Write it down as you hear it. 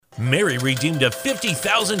Mary redeemed a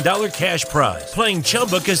 $50,000 cash prize playing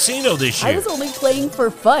Chumba Casino this year. I was only playing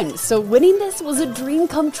for fun, so winning this was a dream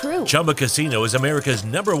come true. Chumba Casino is America's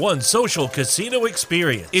 #1 social casino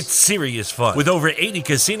experience. It's serious fun. With over 80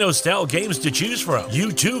 casino-style games to choose from,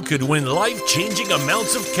 you too could win life-changing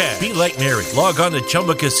amounts of cash. Be like Mary. Log on to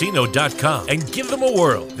ChumbaCasino.com and give them a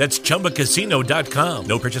whirl. That's ChumbaCasino.com.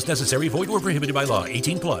 No purchase necessary. Void where prohibited by law.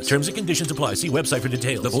 18 plus. Terms and conditions apply. See website for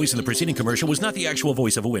details. The voice in the preceding commercial was not the actual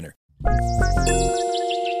voice of a winner.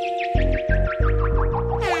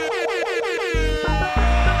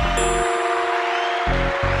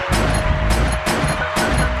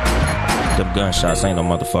 Them gunshots ain't no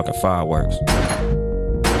motherfucking fireworks.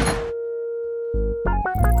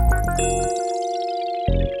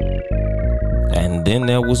 And then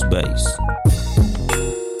there was bass.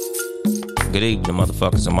 Good evening,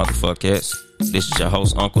 motherfuckers and motherfuckers. This is your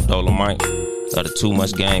host, Uncle Dolomite, of the Too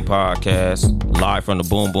Much Game podcast, live from the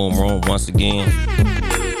Boom Boom Room once again.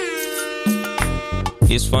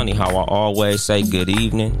 It's funny how I always say good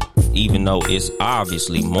evening, even though it's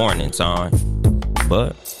obviously morning time.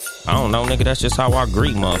 But I don't know, nigga, that's just how I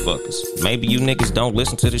greet motherfuckers. Maybe you niggas don't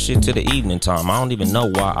listen to the shit to the evening time. I don't even know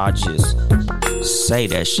why I just say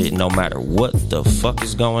that shit no matter what the fuck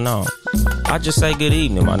is going on. I just say good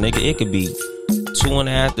evening, my nigga. It could be 2 in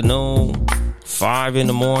the afternoon, 5 in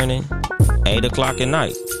the morning, 8 o'clock at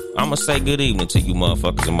night. I'ma say good evening to you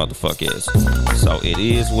motherfuckers and motherfuckers. So it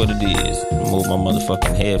is what it is. Move my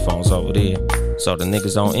motherfucking headphones over there so the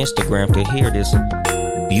niggas on Instagram can hear this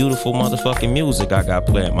beautiful motherfucking music I got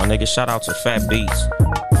playing. My nigga, shout out to Fat Beats,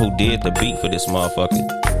 who did the beat for this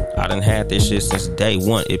motherfucker. I done had this shit since day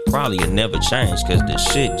one. It probably will never change because the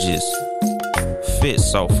shit just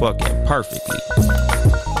fits so fucking perfectly.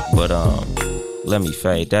 But let me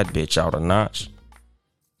fade that bitch out a notch.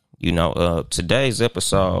 You know, today's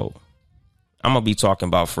episode, I'm gonna be talking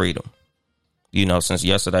about freedom. You know, since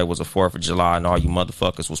yesterday was the 4th of July and all you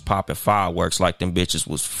motherfuckers was popping fireworks like them bitches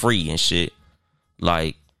was free and shit.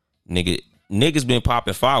 Like, niggas been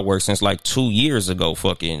popping fireworks since like 2 years ago,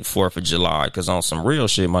 fucking 4th of July. Cause on some real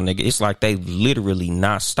shit, my nigga, it's like they literally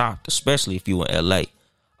not stopped, especially if you in LA.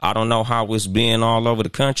 I don't know how it's been all over the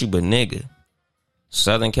country, but nigga,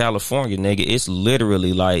 Southern California, nigga, it's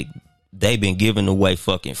literally like they been giving away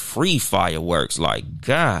fucking free fireworks. Like,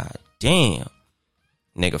 god damn.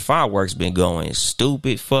 Nigga, fireworks been going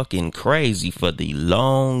stupid fucking crazy for the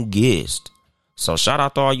longest. So shout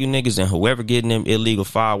out to all you niggas and whoever getting them illegal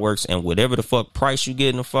fireworks and whatever the fuck price you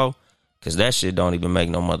getting them for. Cause that shit don't even make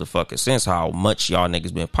no motherfucking sense how much y'all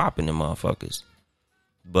niggas been popping them motherfuckers.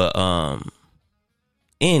 But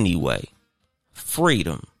anyway,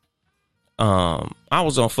 freedom. I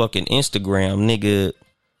was on fucking Instagram, nigga.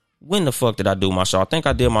 When the fuck did I do my show? I think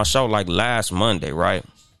I did my show like last Monday, right?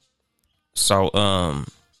 So,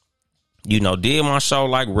 you know, did my show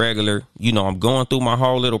like regular. You know, I'm going through my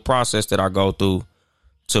whole little process that I go through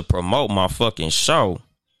to promote my fucking show.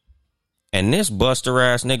 And this buster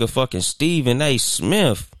ass nigga fucking Stephen A.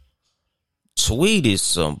 Smith tweeted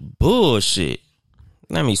some bullshit.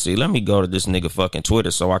 Let me see. Let me go to this nigga fucking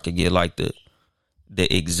Twitter so I could get like the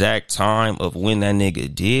exact time of when that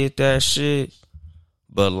nigga did that shit.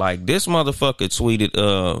 But like this motherfucker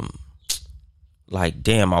tweeted, like,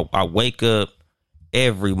 damn, I wake up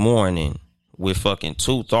every morning with fucking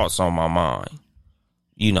 2 thoughts on my mind.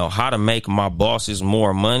 You know, how to make my bosses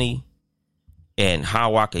more money and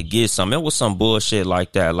how I could get some. It was some bullshit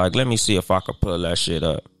like that. Like, let me see if I could pull that shit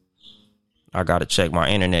up. I gotta check my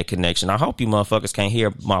internet connection. I hope you motherfuckers can't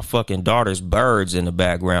hear my fucking daughter's birds in the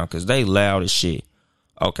background because they loud as shit.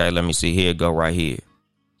 Okay, let me see. Here it go right here.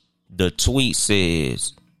 The tweet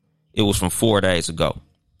says, it was from 4 days ago.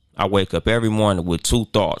 I wake up every morning with 2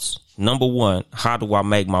 thoughts. Number 1, how do I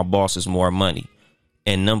make my bosses more money?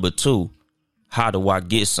 And number 2, how do I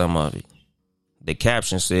get some of it? The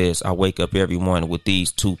caption says, I wake up every morning with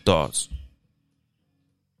these 2 thoughts.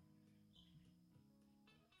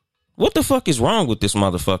 What the fuck is wrong with this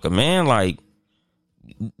motherfucker, man? Like,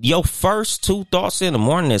 your first 2 thoughts in the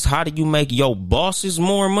morning is how do you make your bosses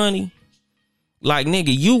more money? Like, nigga,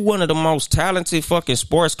 you one of the most talented fucking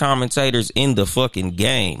sports commentators in the fucking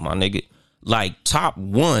game, my nigga. Like, top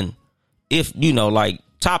 1, if, you know, like,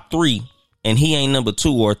 top 3, and he ain't number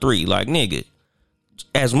 2 or 3. Like, nigga,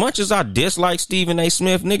 as much as I dislike Stephen A.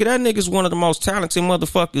 Smith, nigga, that nigga's one of the most talented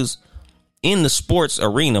motherfuckers in the sports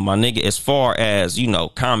arena, my nigga, as far as, you know,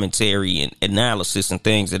 commentary and analysis and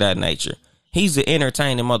things of that nature. He's an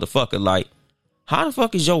entertaining motherfucker. Like, how the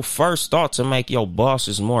fuck is your first thought to make your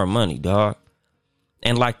bosses more money, dog?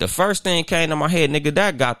 And like the first thing came to my head, nigga,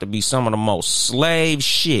 that got to be some of the most slave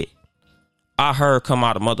shit I heard come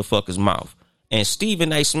out of motherfuckers' mouth. And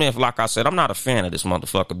Stephen A. Smith, like I said, I'm not a fan of this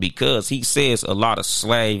motherfucker because he says a lot of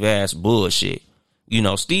slave ass bullshit. You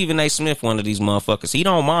know, Stephen A. Smith, one of these motherfuckers, he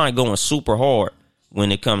don't mind going super hard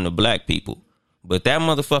when it come to black people. But that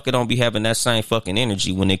motherfucker don't be having that same fucking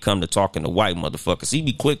energy when it come to talking to white motherfuckers. He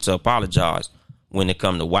be quick to apologize when it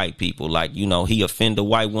come to white people. Like, you know, he offend a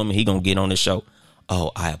white woman, he gonna get on the show.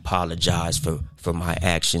 Oh, I apologize for my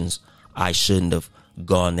actions. I shouldn't have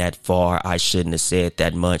gone that far. I shouldn't have said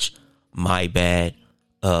that much. My bad.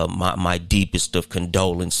 My deepest of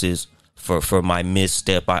condolences for my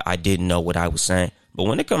misstep. I didn't know what I was saying. But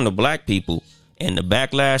when it comes to black people and the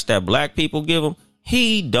backlash that black people give him,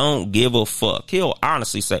 he don't give a fuck. He'll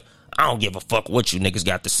honestly say, I don't give a fuck what you niggas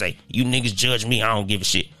got to say. You niggas judge me. I don't give a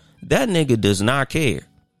shit. That nigga does not care.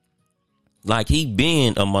 Like, he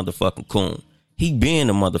been a motherfucking coon. He been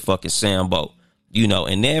a motherfucking Sambo. You know,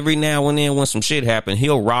 and every now and then when some shit happen,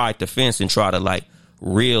 he'll ride the fence and try to like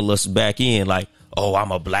reel us back in. Like, oh,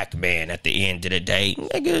 I'm a black man at the end of the day.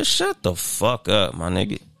 Nigga, shut the fuck up, my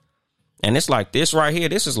nigga. And it's like this right here.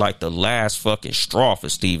 This is like the last fucking straw for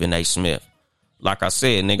Stephen A. Smith. Like I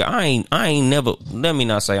said, nigga, I ain't never, let me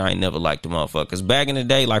not say I ain't never liked the motherfucker. Cause back in the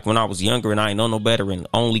day, like when I was younger and I ain't know no better, and the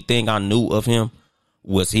only thing I knew of him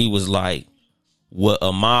was he was like what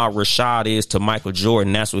Ahmad Rashad is to Michael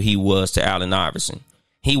Jordan. That's what he was to Allen Iverson.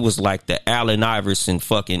 He was like the Allen Iverson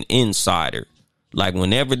fucking insider. Like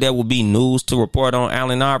whenever there would be news to report on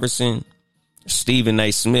Allen Iverson, Stephen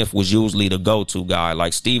A. Smith was usually the go-to guy.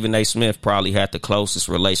 Like Stephen A. Smith probably had the closest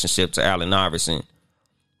relationship to Allen Iverson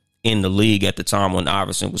in the league at the time when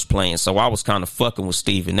Iverson was playing. So I was kind of fucking with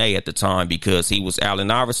Stephen A. at the time because he was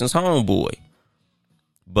Allen Iverson's homeboy.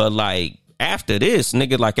 But like after this,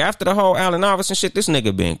 nigga, like after the whole Allen Iverson shit, this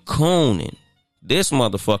nigga been cooning. This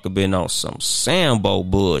motherfucker been on some Sambo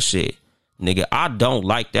bullshit. Nigga, I don't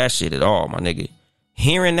like that shit at all, my nigga.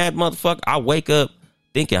 Hearing that motherfucker, I wake up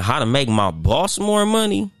thinking how to make my boss more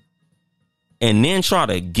money and then try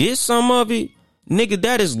to get some of it. Nigga,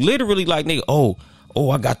 that is literally like, nigga, oh,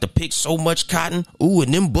 I got to pick so much cotton. Ooh,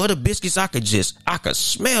 and them butter biscuits, I could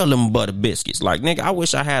smell them butter biscuits. Like, nigga, I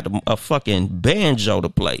wish I had a fucking banjo to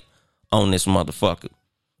play on this motherfucker.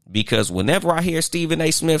 Because whenever I hear Stephen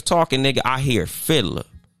A. Smith talking, nigga, I hear fiddler.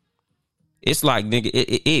 It's like, nigga,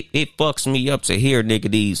 it fucks me up to hear,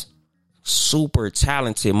 nigga, these super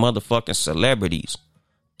talented motherfucking celebrities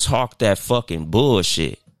talk that fucking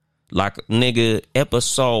bullshit. Like, nigga,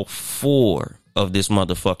 episode 4 of this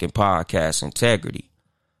motherfucking podcast, Integrity,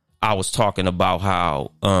 I was talking about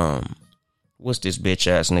how, what's this bitch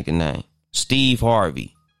ass nigga name? Steve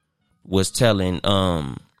Harvey was telling,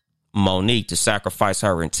 Monique to sacrifice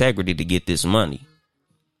her integrity to get this money.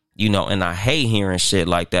 You know, and I hate hearing shit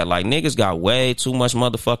like that. Like, niggas got way too much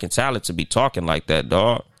motherfucking talent to be talking like that,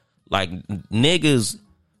 dog. Like, niggas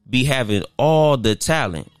be having all the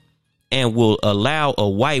talent and will allow a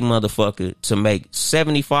white motherfucker to make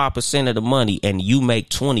 75% of the money and you make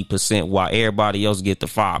 20% while everybody else get the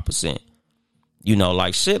 5%. You know,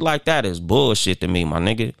 like, shit like that is bullshit to me, my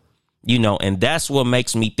nigga. You know, and that's what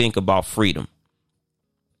makes me think about freedom.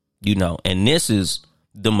 You know, and this is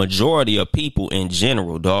the majority of people in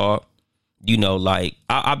general, dog. You know, like,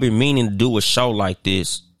 I've been meaning to do a show like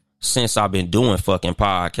this since I've been doing fucking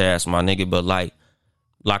podcasts, my nigga. But like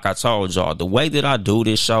I told y'all, the way that I do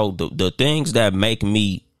this show, the things that make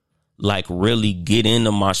me like really get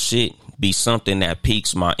into my shit be something that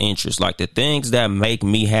piques my interest. Like the things that make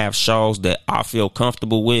me have shows that I feel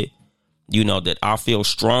comfortable with, you know, that I feel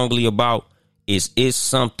strongly about is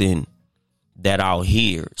something that I'll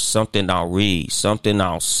hear, something I'll read, something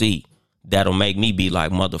I'll see that'll make me be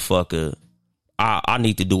like, motherfucker, I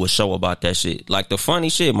need to do a show about that shit. Like the funny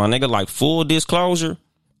shit, my nigga, like full disclosure,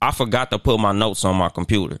 I forgot to put my notes on my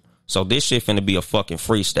computer. So this shit finna be a fucking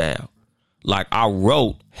freestyle. Like I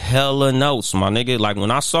wrote hella notes, my nigga. Like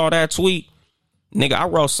when I saw that tweet, nigga, I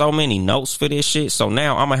wrote so many notes for this shit. So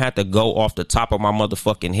now I'm gonna have to go off the top of my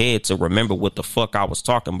motherfucking head to remember what the fuck I was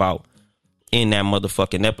talking about in that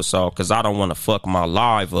motherfucking episode, because I don't want to fuck my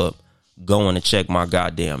live up going to check my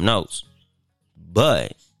goddamn notes.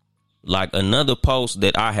 But like another post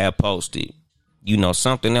that I have posted, you know,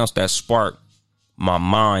 something else that sparked my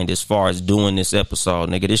mind as far as doing this episode,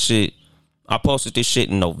 nigga, this shit, I posted this shit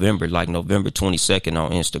in November, like November 22nd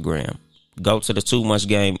on Instagram. Go to the Too Much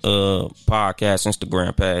Game podcast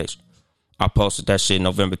Instagram page. I posted that shit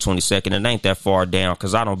November 22nd. It ain't that far down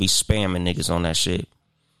because I don't be spamming niggas on that shit.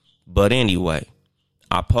 But anyway,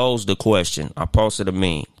 I posed the question. I posted a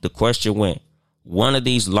meme. The question went, one of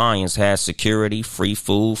these lions has security, free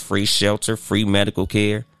food, free shelter, free medical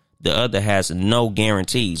care. The other has no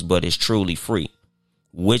guarantees, but is truly free.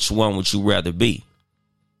 Which one would you rather be?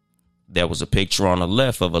 There was a picture on the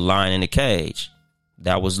left of a lion in a cage.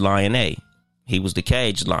 That was Lion A. He was the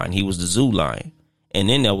cage lion. He was the zoo lion. And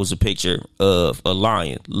then there was a picture of a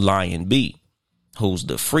lion, Lion B, who's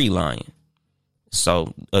the free lion.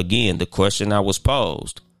 So, again, the question that was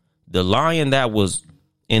posed, the lion that was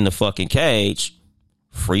in the fucking cage,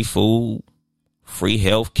 free food, free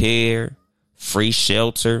health care, free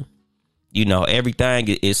shelter, you know, everything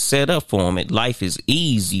is set up for him. Life is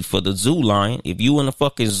easy for the zoo lion. If you in the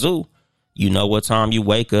fucking zoo, you know what time you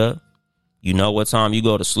wake up. You know what time you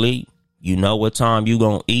go to sleep. You know what time you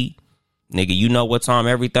gonna eat. Nigga, you know what time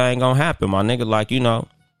everything gonna happen, my nigga. Like, you know,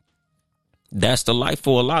 that's the life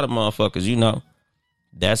for a lot of motherfuckers, you know.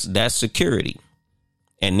 That's security.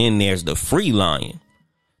 And then there's the free lion.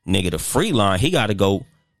 Nigga, the free lion, he got to go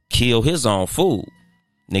kill his own food.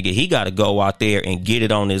 Nigga, he got to go out there and get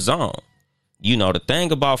it on his own. You know, the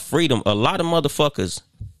thing about freedom, a lot of motherfuckers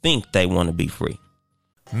think they want to be free.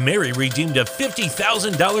 Mary redeemed a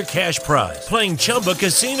 $50,000 cash prize playing Chumba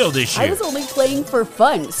Casino this year. I was only playing for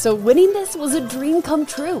fun, so winning this was a dream come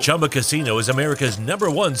true. Chumba Casino is America's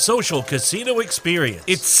 #1 social casino experience.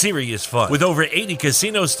 It's serious fun. With over 80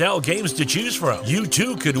 casino-style games to choose from, you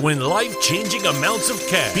too could win life-changing amounts of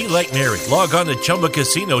cash. Be like Mary. Log on to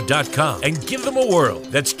ChumbaCasino.com and give them a whirl.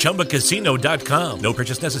 That's ChumbaCasino.com. No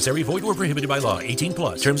purchase necessary. Void or prohibited by law. 18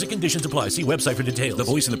 plus. Terms and conditions apply. See website for details. The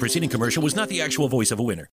voice in the preceding commercial was not the actual voice of a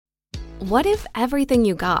winner. What if everything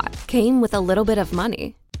you got came with a little bit of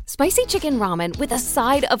money? Spicy chicken ramen with a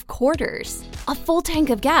side of quarters, a full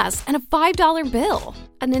tank of gas, and a $5 bill,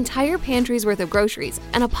 an entire pantry's worth of groceries,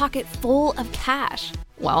 and a pocket full of cash.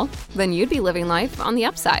 Well, then you'd be living life on the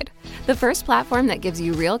upside. The first platform that gives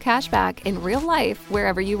you real cash back in real life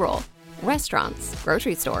wherever you roll. Restaurants,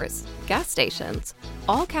 grocery stores, gas stations,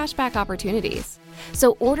 all cashback opportunities.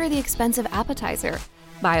 So order the expensive appetizer,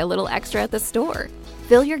 buy a little extra at the store,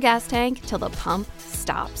 fill your gas tank till the pump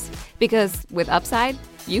stops. Because with Upside,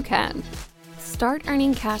 you can. Start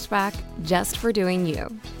earning cash back just for doing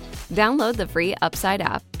you. Download the free Upside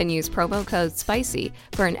app and use promo code SPICY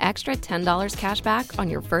for an extra $10 cash back on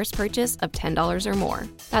your first purchase of $10 or more.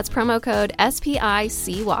 That's promo code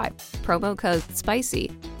SPICY. Promo code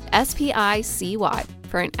SPICY. SPICY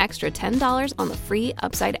for an extra $10 on the free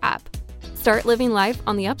Upside app. Start living life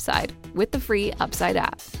on the upside with the free Upside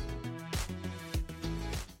app.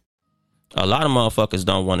 A lot of motherfuckers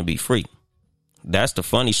don't want to be free. That's the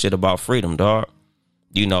funny shit about freedom, dog.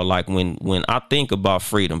 You know, like when I think about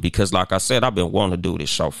freedom, because like I said, I've been wanting to do this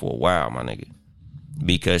show for a while, my nigga.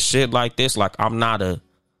 Because shit like this, like I'm not a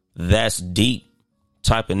that's deep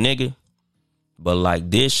type of nigga. But like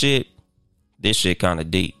this shit kind of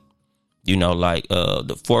deep. You know, like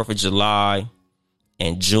the 4th of July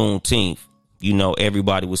and Juneteenth. You know,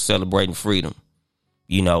 everybody was celebrating freedom.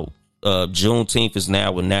 You know, Juneteenth is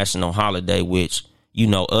now a national holiday, which, you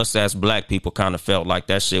know, us as black people kind of felt like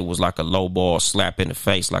that shit was like a low ball slap in the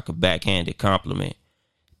face, like a backhanded compliment.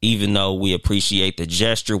 Even though we appreciate the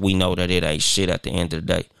gesture, we know that it ain't shit at the end of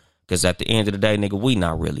the day. Because at the end of the day, nigga, we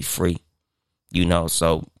not really free. You know,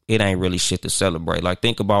 so it ain't really shit to celebrate. Like,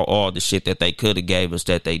 think about all the shit that they could have gave us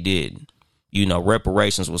that they didn't. You know,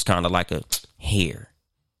 reparations was kind of like a here.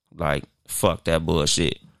 Like, fuck that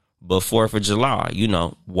bullshit. But 4th of July, you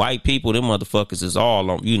know, white people, them motherfuckers is all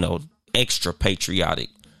on, you know, extra patriotic.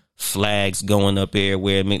 Flags going up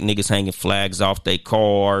everywhere. Niggas hanging flags off their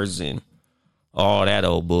cars and all that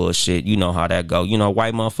old bullshit. You know how that go. You know,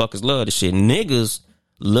 white motherfuckers love the shit. Niggas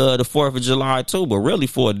love the 4th of July too, but really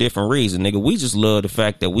for a different reason, nigga. We just love the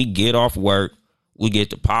fact that we get off work, we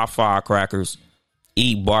get to pop firecrackers,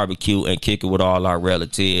 eat barbecue, and kick it with all our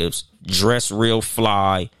relatives, dress real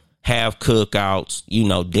fly, have cookouts, you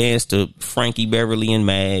know, dance to Frankie Beverly and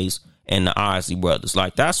Mays and the Isley Brothers.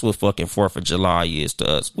 Like, that's what fucking 4th of July is to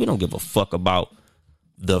us. We don't give a fuck about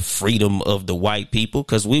the freedom of the white people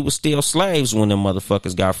because we were still slaves when them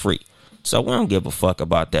motherfuckers got free. So we don't give a fuck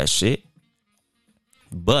about that shit.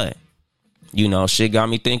 But, you know, shit got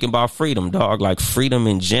me thinking about freedom, dog. Like, freedom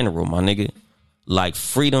in general, my nigga. Like,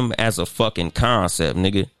 freedom as a fucking concept,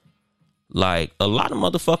 nigga. Like, a lot of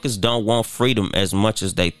motherfuckers don't want freedom as much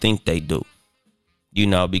as they think they do. You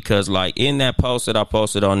know, because like in that post that I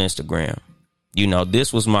posted on Instagram, you know,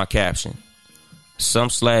 this was my caption. Some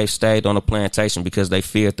slaves stayed on the plantation because they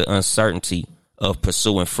feared the uncertainty of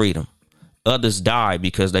pursuing freedom. Others died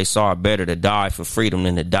because they saw it better to die for freedom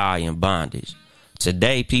than to die in bondage.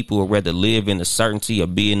 Today, people would rather live in the certainty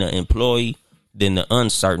of being an employee than the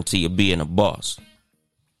uncertainty of being a boss.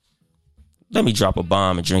 Let me drop a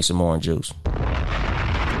bomb and drink some orange juice.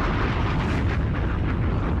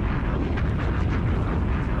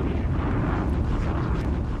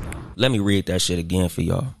 Let me read that shit again for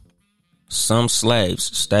y'all. Some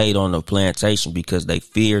slaves stayed on the plantation because they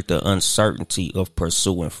feared the uncertainty of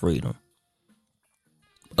pursuing freedom.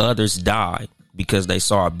 Others died because they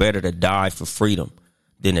saw it better to die for freedom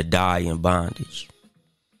than to die in bondage.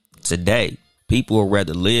 Today, people would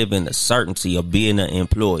rather live in the certainty of being an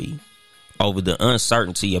employee over the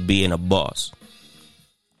uncertainty of being a boss.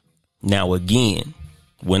 Now, again,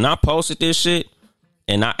 when I posted this shit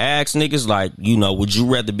and I asked niggas like, would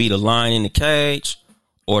you rather be the lion in the cage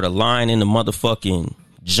or the lion in the motherfucking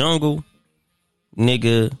jungle?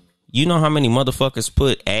 Nigga, you know how many motherfuckers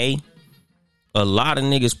put A? A lot of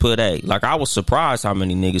niggas put A. Like, I was surprised how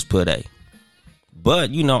many niggas put A.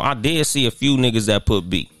 But, I did see a few niggas that put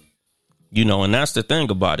B. And that's the thing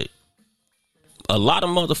about it. A lot of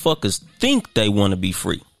motherfuckers think they want to be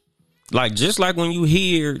free. Like, just like when you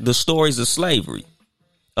hear the stories of slavery,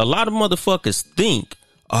 a lot of motherfuckers think,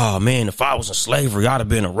 oh man, if I was in slavery, I'd have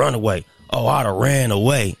been a runaway. Oh, I'd have ran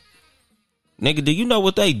away. Nigga, do you know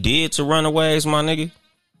what they did to runaways, my nigga?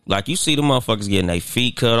 Like, you see the motherfuckers getting their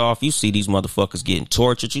feet cut off. You see these motherfuckers getting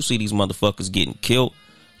tortured. You see these motherfuckers getting killed.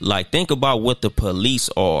 Like, think about what the police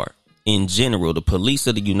are in general. The police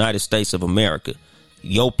of the United States of America.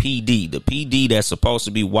 Yo PD, the PD that's supposed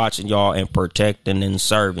to be watching y'all and protecting and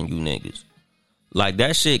serving you niggas. Like,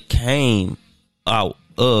 that shit came out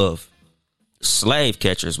of slave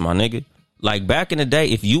catchers, my nigga. Like, back in the day,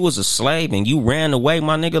 if you was a slave and you ran away,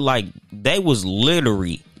 my nigga, like, they was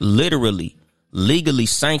literally legally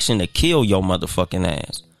sanctioned to kill your motherfucking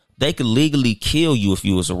ass. They could legally kill you if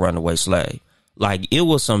you was a runaway slave. Like, it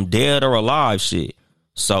was some dead or alive shit.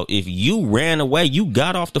 So if you ran away, you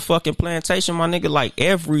got off the fucking plantation, my nigga, like,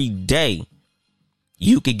 every day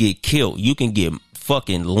you could get killed. You can get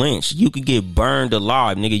fucking lynched. You could get burned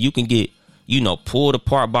alive, nigga. You can get, pulled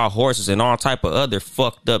apart by horses and all type of other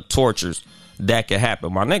fucked up tortures that could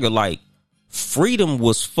happen. My nigga, like, freedom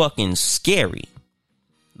was fucking scary.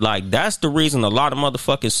 Like, that's the reason a lot of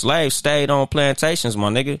motherfucking slaves stayed on plantations, my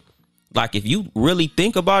nigga. Like, if you really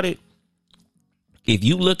think about it, if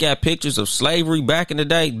you look at pictures of slavery back in the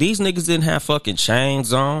day, these niggas didn't have fucking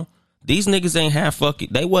chains on. These niggas ain't have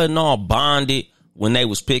they wasn't all bonded when they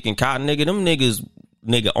was picking cotton, nigga. Them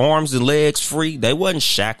nigga, arms and legs free. They wasn't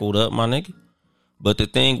shackled up, my nigga. But the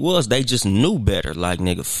thing was, they just knew better. Like,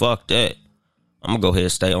 nigga, fuck that. I'm gonna go ahead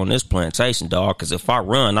and stay on this plantation, dog, because if I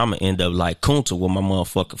run, I'm gonna end up like Kunta with my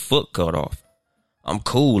motherfucking foot cut off. I'm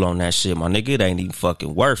cool on that shit, my nigga. It ain't even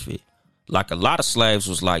fucking worth it. Like, a lot of slaves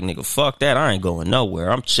was like, nigga, fuck that. I ain't going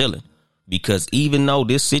nowhere. I'm chilling. Because even though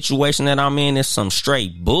this situation that I'm in is some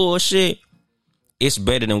straight bullshit, it's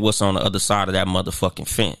better than what's on the other side of that motherfucking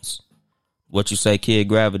fence. What you say, Kid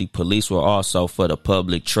Gravity? Police were also for the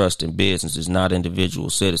public trust in businesses, not individual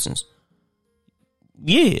citizens.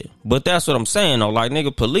 Yeah, but that's what I'm saying, though. Like,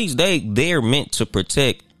 nigga, police, they're meant to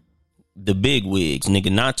protect the big wigs,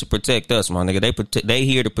 nigga, not to protect us, my nigga. They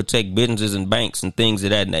here to protect businesses and banks and things of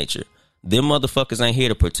that nature. Them motherfuckers ain't here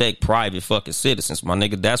to protect private fucking citizens, my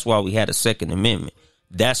nigga. That's why we had a Second Amendment.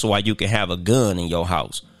 That's why you can have a gun in your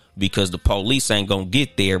house, because the police ain't gonna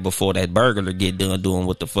get there before that burglar get done doing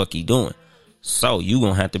what the fuck he doing. So you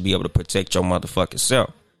gonna have to be able to protect your motherfucking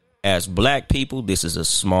self. As black people, this is a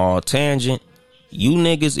small tangent. You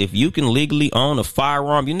niggas, if you can legally own a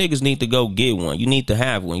firearm, you niggas need to go get one. You need to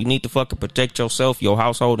have one. You need to fucking protect yourself, your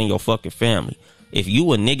household, and your fucking family. If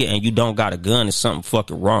you a nigga and you don't got a gun, there's something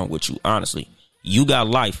fucking wrong with you, honestly. You got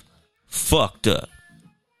life fucked up.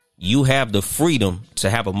 You have the freedom to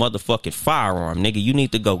have a motherfucking firearm, nigga. You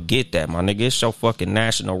need to go get that, my nigga. It's your fucking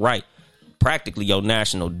national right, practically your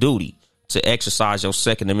national duty, to exercise your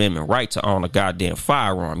Second Amendment right to own a goddamn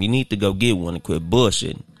firearm. You need to go get one and quit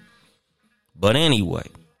bullshitting. But anyway,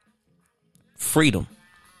 freedom.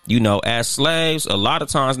 As slaves, a lot of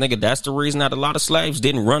times, nigga, that's the reason that a lot of slaves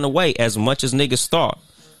didn't run away as much as niggas thought.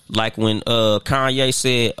 Like when Kanye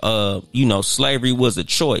said, slavery was a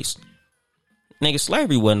choice. Nigga,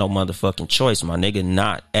 slavery wasn't no motherfucking choice, my nigga,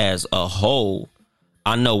 not as a whole.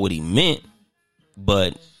 I know what he meant,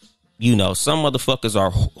 but, some motherfuckers are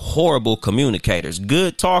horrible communicators.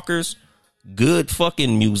 Good talkers, good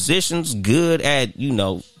fucking musicians, good at,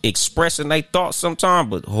 expressing their thoughts sometimes,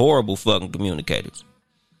 but horrible fucking communicators.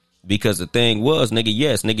 Because the thing was, nigga,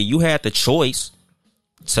 yes, nigga, you had the choice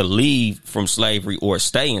to leave from slavery or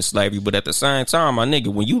stay in slavery. But at the same time, my nigga,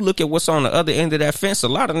 when you look at what's on the other end of that fence, a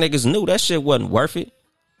lot of niggas knew that shit wasn't worth it.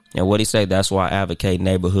 And what he say, that's why I advocate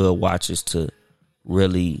neighborhood watches to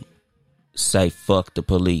really say fuck the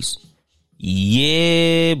police.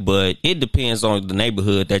 Yeah, but it depends on the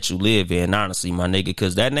neighborhood that you live in, honestly, my nigga,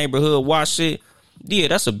 because that neighborhood watch shit, yeah,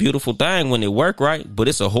 that's a beautiful thing when it work right, but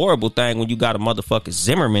it's a horrible thing when you got a motherfucking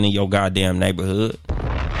Zimmerman in your goddamn neighborhood.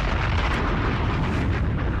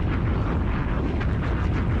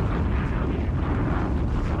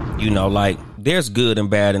 You know, like, there's good and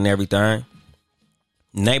bad in everything.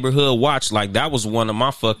 Neighborhood watch, like, that was one of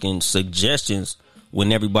my fucking suggestions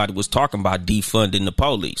when everybody was talking about defunding the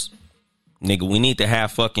police. Nigga, we need to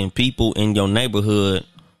have fucking people in your neighborhood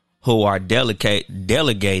who are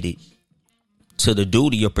delegated to the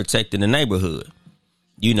duty of protecting the neighborhood.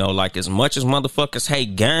 You know, like, as much as motherfuckers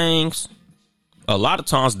hate gangs, a lot of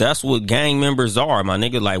times that's what gang members are, my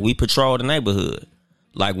nigga. Like, we patrol the neighborhood.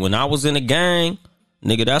 Like, when I was in a gang,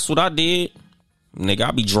 nigga, that's what I did. Nigga,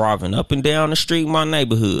 I be driving up and down the street in my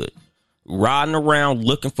neighborhood, riding around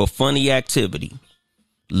looking for funny activity,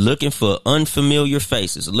 looking for unfamiliar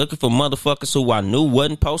faces, looking for motherfuckers who I knew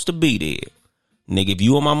wasn't supposed to be there. Nigga, if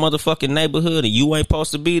you in my motherfucking neighborhood and you ain't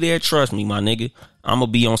supposed to be there, trust me, my nigga, I'ma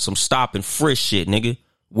be on some stop and frisk shit, nigga.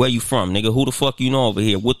 Where you from, nigga? Who the fuck you know over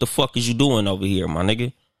here? What the fuck is you doing over here, my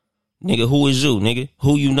nigga? Nigga, who is you, nigga?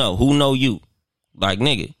 Who you know? Who know you? Like,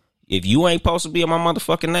 nigga, if you ain't supposed to be in my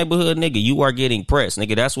motherfucking neighborhood, nigga, you are getting pressed,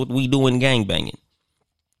 nigga. That's what we do in gangbanging.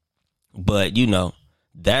 But, you know,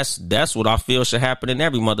 that's what I feel should happen in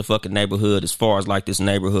every motherfucking neighborhood as far as, like, this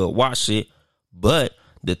neighborhood watch shit. But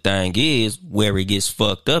the thing is, where it gets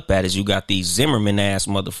fucked up at is you got these Zimmerman-ass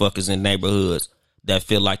motherfuckers in neighborhoods that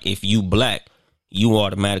feel like if you black, you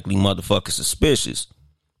automatically motherfucking suspicious.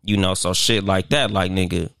 You know, so shit like that, like,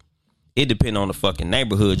 nigga, it depend on the fucking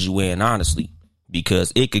neighborhood you in, honestly.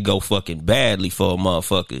 Because it could go fucking badly for a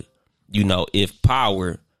motherfucker, you know, if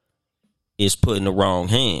power is put in the wrong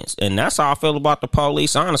hands. And that's how I feel about the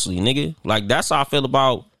police, honestly, nigga. Like, that's how I feel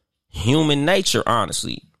about human nature,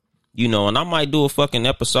 honestly. You know, and I might do a fucking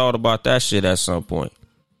episode about that shit at some point.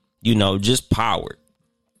 You know, just power.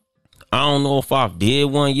 I don't know if I've did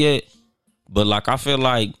one yet. But, like, I feel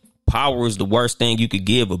like power is the worst thing you could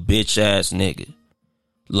give a bitch ass nigga.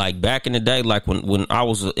 Like, back in the day, like, when I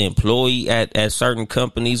was an employee at certain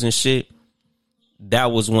companies and shit,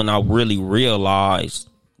 that was when I really realized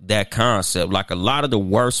that concept. Like, a lot of the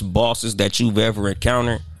worst bosses that you've ever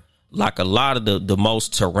encountered, like, a lot of the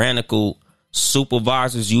most tyrannical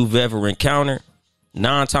supervisors you've ever encountered,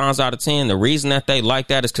 9 times out of 10, the reason that they like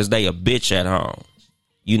that is because they a bitch at home.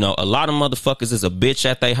 You know, a lot of motherfuckers is a bitch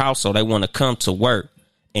at their house, so they want to come to work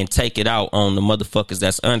and take it out on the motherfuckers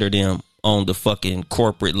that's under them on the fucking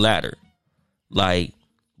corporate ladder. Like,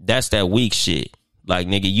 that's that weak shit. Like,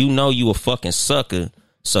 nigga, you know you a fucking sucker,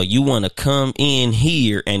 so you want to come in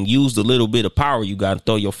here and use the little bit of power you got and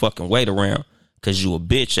throw your fucking weight around because you a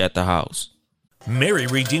bitch at the house. Mary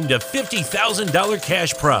redeemed a $50,000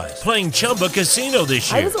 cash prize playing Chumba Casino this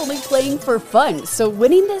year. I was only playing for fun, so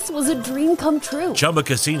winning this was a dream come true. Chumba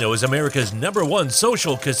Casino is America's #1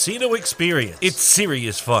 social casino experience. It's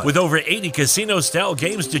serious fun. With over 80 casino-style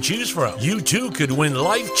games to choose from, you too could win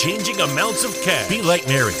life-changing amounts of cash. Be like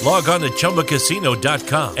Mary. Log on to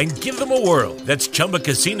ChumbaCasino.com and give them a whirl. That's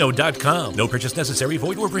ChumbaCasino.com. No purchase necessary.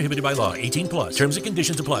 Void or prohibited by law. 18+. Terms and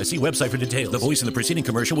conditions apply. See website for details. The voice in the preceding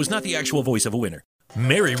commercial was not the actual voice of a winner.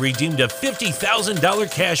 Mary redeemed a $50,000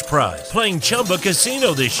 cash prize playing Chumba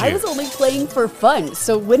Casino this year. I was only playing for fun,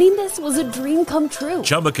 so winning this was a dream come true.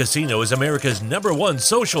 Chumba Casino is America's #1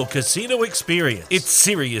 social casino experience. It's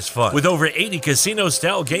serious fun. With over 80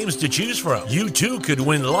 casino-style games to choose from, you too could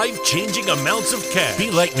win life-changing amounts of cash.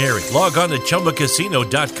 Be like Mary. Log on to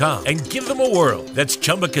ChumbaCasino.com and give them a whirl. That's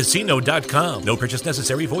ChumbaCasino.com. No purchase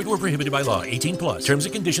necessary. Void or prohibited by law. 18+. Terms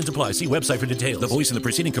and conditions apply. See website for details. The voice in the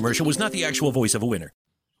preceding commercial was not the actual voice of a winner.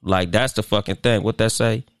 Like, that's the fucking thing. What that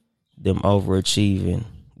say? Them overachieving,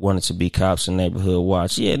 wanting to be cops in neighborhood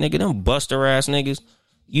watch. Yeah, nigga, them buster ass niggas.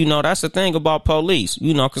 You know, that's the thing about police.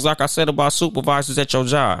 You know, because like I said about supervisors at your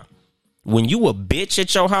job, when you a bitch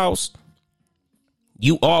at your house,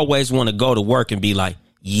 you always want to go to work and be like,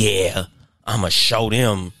 yeah, I'ma show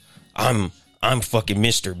them I'm fucking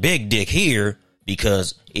Mr. Big Dick here,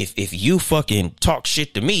 because if you fucking talk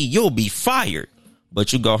shit to me, you'll be fired.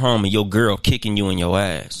 But you go home and your girl kicking you in your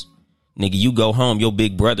ass. Nigga, you go home, your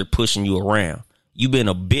big brother pushing you around. You been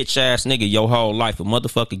a bitch ass nigga your whole life. A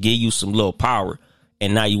motherfucker give you some little power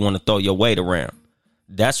and now you want to throw your weight around.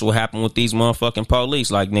 That's what happened with these motherfucking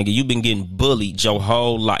police. Like, nigga, you been getting bullied your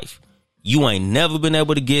whole life. You ain't never been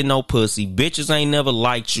able to get no pussy. Bitches ain't never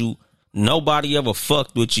liked you. Nobody ever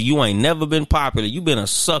fucked with you. You ain't never been popular. You been a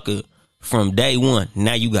sucker from day one.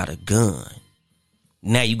 Now you got a gun.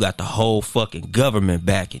 Now you got the whole fucking government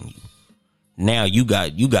backing you. Now you got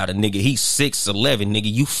a nigga, he's 6'11",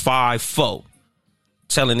 nigga, you 5'4".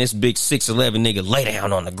 Telling this big 6'11" nigga, lay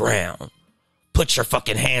down on the ground. Put your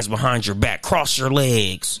fucking hands behind your back. Cross your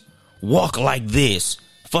legs. Walk like this.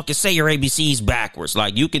 Fucking say your ABCs backwards.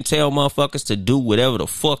 Like, you can tell motherfuckers to do whatever the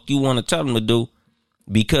fuck you want to tell them to do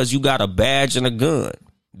because you got a badge and a gun.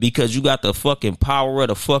 because you got the fucking power of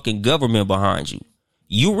the fucking government behind you.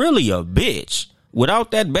 You really a bitch.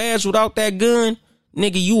 Without that badge, without that gun,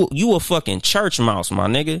 nigga, you a fucking church mouse, my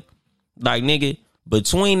nigga. Like, nigga,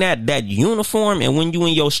 between that uniform and when you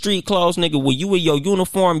in your street clothes, nigga, when you in your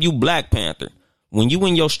uniform, you Black Panther. When you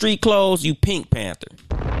in your street clothes, you Pink Panther.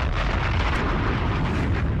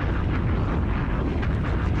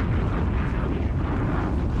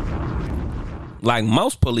 Like,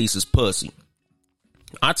 most police is pussy.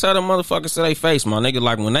 I tell them motherfuckers to their face, my nigga,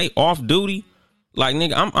 like, when they off duty, like,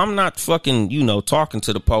 nigga, I'm not fucking, talking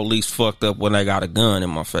to the police fucked up when they got a gun in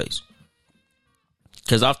my face.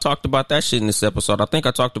 Because I've talked about that shit in this episode. I think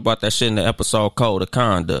I talked about that shit in the episode Code of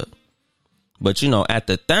Conduct. But, at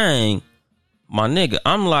the thing, my nigga,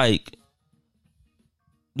 I'm like,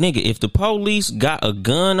 nigga, if the police got a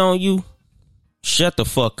gun on you, shut the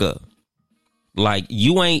fuck up. Like,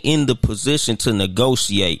 you ain't in the position to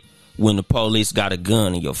negotiate when the police got a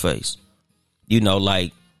gun in your face.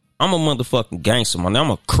 Like, I'm a motherfucking gangster, my nigga.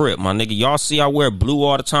 I'm a Crip, my nigga. Y'all see I wear blue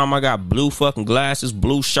all the time. I got blue fucking glasses,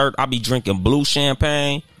 blue shirt. I be drinking blue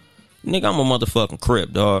champagne. Nigga, I'm a motherfucking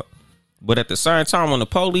Crip, dog. But at the same time, when the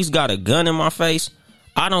police got a gun in my face,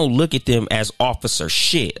 I don't look at them as officer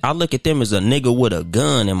shit. I look at them as a nigga with a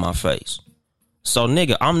gun in my face. So,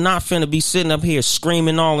 nigga, I'm not finna be sitting up here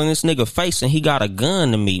screaming all in this nigga face and he got a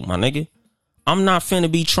gun to me, my nigga. I'm not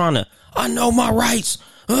finna be trying to, I know my rights.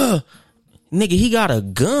 Nigga, he got a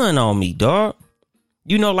gun on me, dog.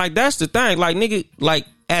 Like, that's the thing. Like, nigga, like,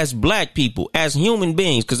 as black people, as human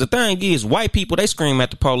beings, because the thing is, white people, they scream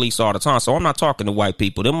at the police all the time. So I'm not talking to white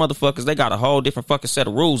people. Them motherfuckers, they got a whole different fucking set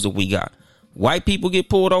of rules that we got. White people get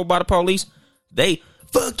pulled over by the police. They,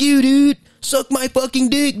 fuck you, dude. Suck my fucking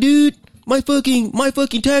dick, dude. My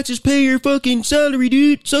fucking taxes pay your fucking salary,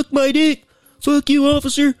 dude. Suck my dick. Fuck you,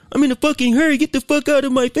 officer. I'm in a fucking hurry. Get the fuck out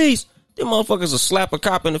of my face. Them motherfuckers will slap a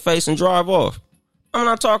cop in the face and drive off. I'm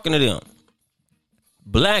not talking to them.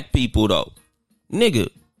 Black people, though. Nigga,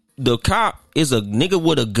 the cop is a nigga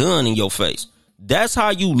with a gun in your face. That's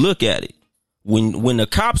how you look at it. When the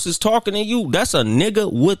cops is talking to you, that's a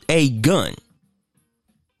nigga with a gun.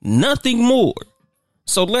 Nothing more.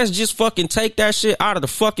 So let's just fucking take that shit out of the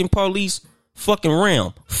fucking police fucking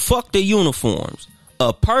realm. Fuck the uniforms.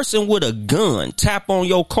 A person with a gun tap on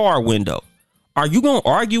your car window. Are you gonna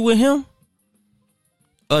argue with him?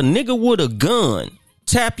 A nigga with a gun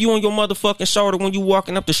tap you on your motherfucking shoulder when you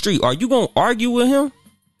walking up the street. Are you gonna argue with him?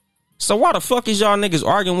 So why the fuck is y'all niggas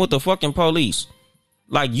arguing with the fucking police?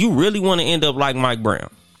 Like, you really want to end up like Mike Brown.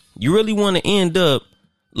 You really want to end up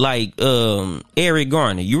like Eric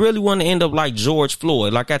Garner. You really want to end up like George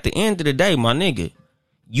Floyd. Like, at the end of the day, my nigga,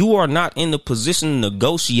 you are not in the position to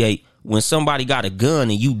negotiate when somebody got a gun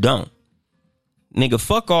and you don't. Nigga,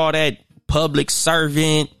 fuck all that public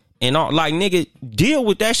servant and all. Like, nigga, deal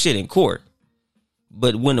with that shit in court.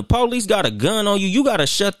 But when the police got a gun on you, you gotta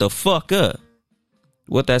shut the fuck up.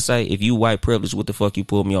 What that say? If you white privilege, what the fuck you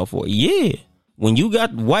pull me off for? Yeah. When you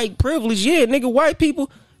got white privilege, yeah, nigga, white people,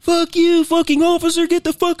 fuck you, fucking officer, get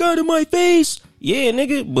the fuck out of my face. Yeah,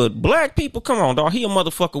 nigga, but black people, come on, dog, he a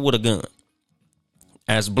motherfucker with a gun.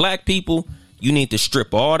 As black people, you need to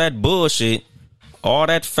strip all that bullshit, all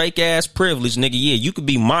that fake ass privilege, nigga. Yeah, you could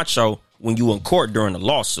be macho when you in court during a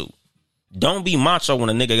lawsuit. Don't be macho when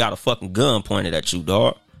a nigga got a fucking gun pointed at you,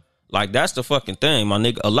 dog. Like, that's the fucking thing, my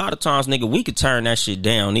nigga. A lot of times, nigga, we could turn that shit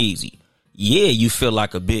down easy. Yeah, you feel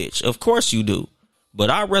like a bitch. Of course you do. But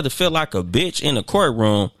I'd rather feel like a bitch in a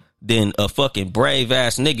courtroom than a fucking brave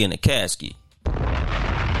ass nigga in a casket.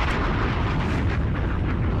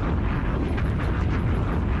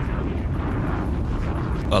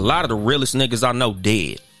 A lot of the realest niggas I know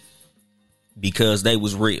dead because they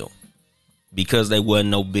was real. Because they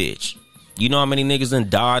wasn't no bitch. You know how many niggas done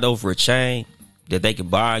died over a chain that they could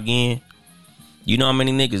buy again? You know how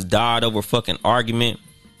many niggas died over a fucking argument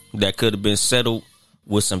that could have been settled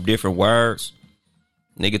with some different words?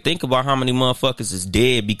 Nigga, think about how many motherfuckers is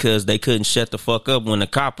dead because they couldn't shut the fuck up when the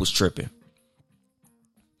cop was tripping.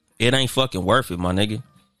 It ain't fucking worth it, my nigga.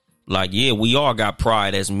 Like, yeah, we all got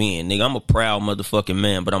pride as men. Nigga, I'm a proud motherfucking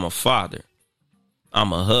man, but I'm a father.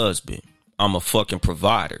 I'm a husband. I'm a fucking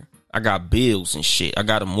provider. I got bills and shit. I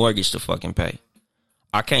got a mortgage to fucking pay.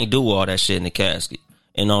 I can't do all that shit in the casket.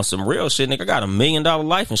 And on some real shit, nigga, I got $1 million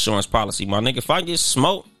life insurance policy, my nigga. If I get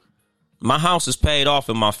smoked, my house is paid off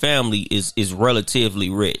and my family is relatively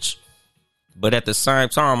rich. But at the same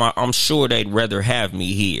time, I'm sure they'd rather have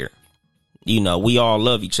me here. You know, we all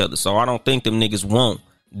love each other. So I don't think them niggas want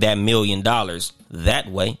that $1 million that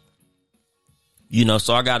way. You know,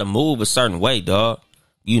 so I got to move a certain way, dog.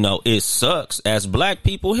 You know, it sucks. As black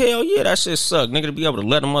people, hell yeah, that shit suck. Nigga, to be able to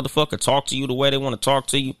let a motherfucker talk to you the way they want to talk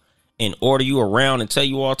to you and order you around and tell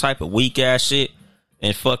you all type of weak ass shit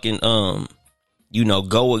and fucking, you know,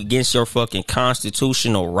 go against your fucking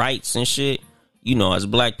constitutional rights and shit. You know, as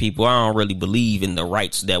black people, I don't really believe in the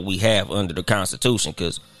rights that we have under the Constitution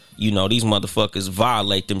because, you know, these motherfuckers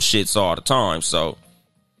violate them shits all the time. So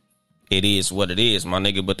it is what it is, my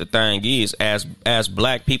nigga. But the thing is, as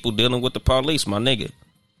black people dealing with the police, my nigga,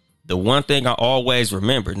 the one thing I always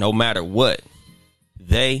remember, no matter what,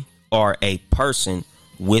 they are a person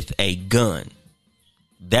with a gun.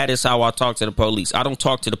 That is how I talk to the police. I don't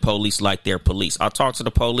talk to the police like they're police. I talk to the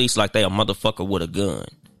police like they a motherfucker with a gun.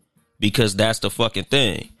 Because that's the fucking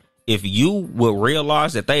thing. If you will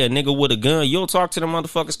realize that they a nigga with a gun, you'll talk to the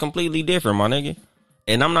motherfuckers completely different, my nigga.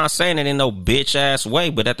 And I'm not saying it in no bitch ass way,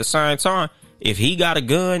 but at the same time, if he got a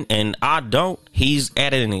gun and I don't, he's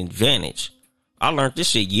at an advantage. I learned this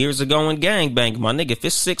shit years ago in gangbang, my nigga. If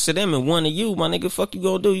it's 6 of them and 1 of you, my nigga, fuck you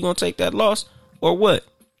gonna do? You gonna take that loss or what?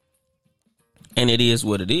 And it is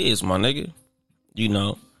what it is, my nigga. You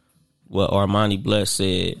know what Armani Bless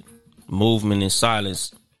said, movement and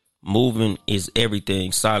silence. Movement is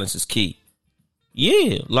everything. Silence is key.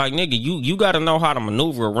 Yeah, like, nigga, you got to know how to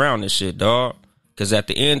maneuver around this shit, dog. Because at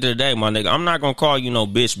the end of the day, my nigga, I'm not going to call you no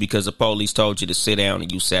bitch because the police told you to sit down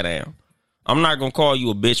and you sat down. I'm not going to call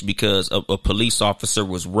you a bitch because a police officer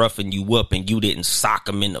was roughing you up and you didn't sock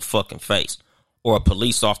him in the fucking face. Or a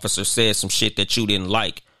police officer said some shit that you didn't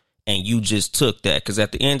like and you just took that. Because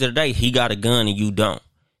at the end of the day, he got a gun and you don't.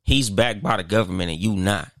 He's backed by the government and you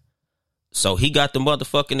not. So he got the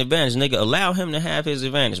motherfucking advantage, nigga. Allow him to have his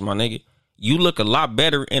advantage, my nigga. You look a lot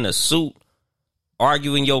better in a suit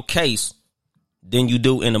arguing your case than you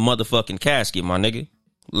do in a motherfucking casket, my nigga.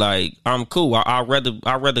 Like, I'm cool. I'd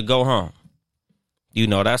rather go home. You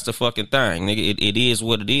know, that's the fucking thing, nigga. It is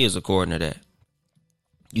what it is according to that.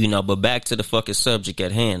 You know, but back to the fucking subject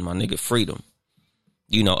at hand, my nigga, freedom.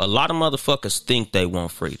 You know, a lot of motherfuckers think they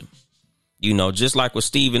want freedom. You know, just like with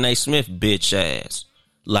Stephen A. Smith, bitch ass.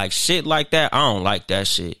 Like, shit like that, I don't like that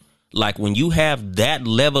shit. Like, when you have that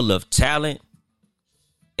level of talent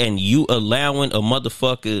and you allowing a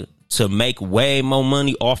motherfucker to make way more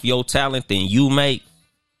money off your talent than you make,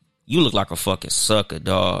 you look like a fucking sucker,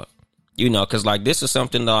 dog. You know, because, like, this is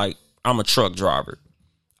something like, I'm a truck driver.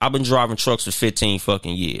 I've been driving trucks for 15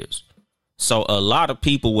 fucking years. So a lot of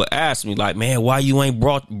people would ask me, like, man, why you ain't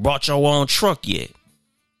brought your own truck yet?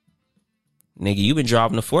 Nigga, you been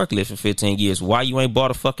driving a forklift for 15 years. Why you ain't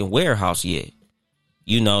bought a fucking warehouse yet?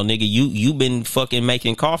 You know, nigga, you been fucking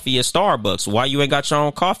making coffee at Starbucks. Why you ain't got your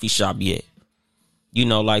own coffee shop yet? You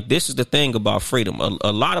know, like, this is the thing about freedom.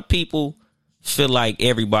 A lot of people feel like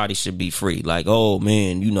everybody should be free. Like, oh,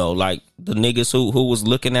 man, you know, like the niggas who was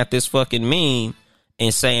looking at this fucking meme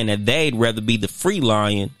and saying that they'd rather be the free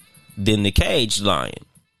lion than the caged lion.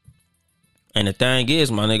 And the thing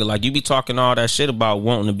is, my nigga, like, you be talking all that shit about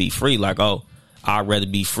wanting to be free. Like, oh, I'd rather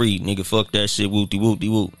be free. Nigga, fuck that shit. Whoopty whoopty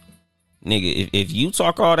whoop. Nigga, if you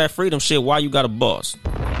talk all that freedom shit, why you got a boss?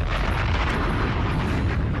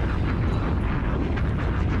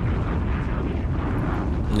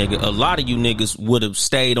 Nigga, a lot of you niggas would have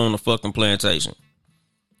stayed on the fucking plantation.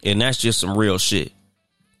 And that's just some real shit.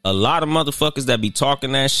 A lot of motherfuckers that be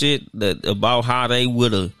talking that shit that about how they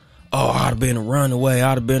would have, oh, I'd have been a runaway,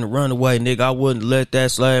 nigga. I wouldn't let that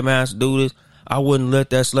slave master do this. I wouldn't let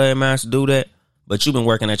that slave master do that. But you've been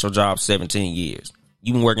working at your job 17 years.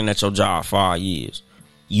 You've been working at your job 5 years.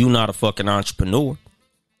 You not a fucking entrepreneur.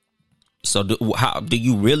 So do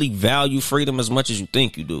you really value freedom as much as you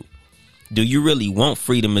think you do? Do you really want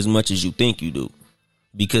freedom as much as you think you do?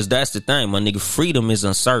 Because that's the thing, my nigga. Freedom is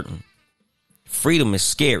uncertain. Freedom is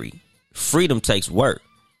scary. Freedom takes work.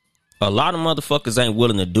 A lot of motherfuckers ain't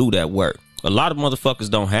willing to do that work. A lot of motherfuckers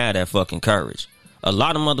don't have that fucking courage. A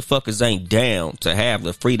lot of motherfuckers ain't down to have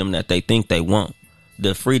the freedom that they think they want.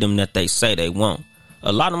 The freedom that they say they want.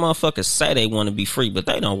 A lot of motherfuckers say they want to be free, but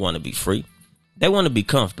they don't want to be free. They want to be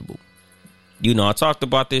comfortable. You know, I talked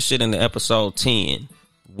about this shit in the episode 10,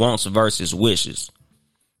 wants versus wishes.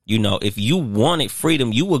 You know, if you wanted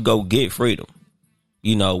freedom, you would go get freedom.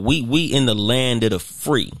 You know, we in the land of the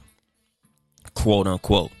free, quote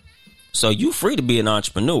unquote. So you free to be an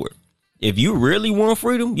entrepreneur. If you really want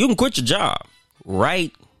freedom, you can quit your job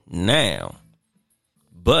right now.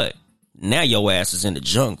 But now your ass is in the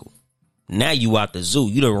jungle. Now you out the zoo.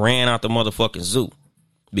 You done ran out the motherfucking zoo.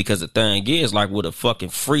 Because the thing is, like with a fucking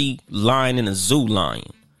free lion and a zoo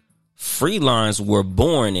lion, free lions were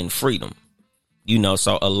born in freedom. You know,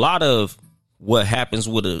 so a lot of what happens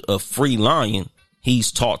with a free lion,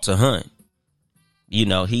 he's taught to hunt. You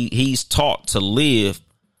know, he's taught to live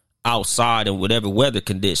outside in whatever weather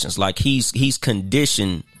conditions. Like he's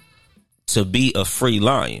conditioned to be a free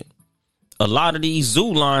lion. A lot of these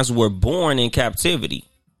zoo lions were born in captivity.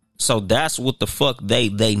 So that's what the fuck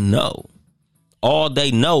they know. All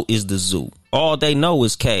they know is the zoo. All they know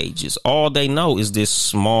is cages. All they know is this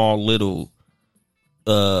small little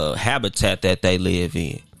habitat that they live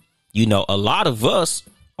in. You know, a lot of us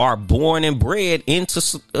are born and bred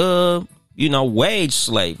into wage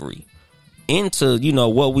slavery, into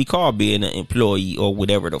what we call being an employee or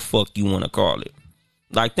whatever the fuck you want to call it.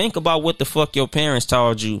 Like, think about what the fuck your parents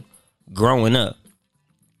told you growing up.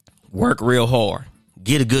 Work real hard,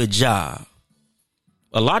 get a good job.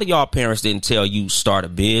 A lot of y'all parents didn't tell you start a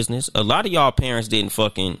business. A lot of y'all parents didn't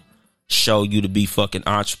fucking show you to be fucking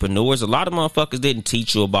entrepreneurs. A lot of motherfuckers didn't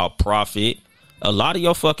teach you about profit. A lot of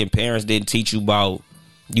your fucking parents didn't teach you about,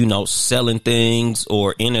 selling things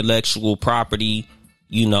or intellectual property,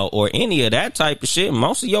 or any of that type of shit.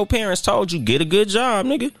 Most of your parents told you get a good job,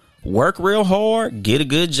 nigga. Work real hard, get a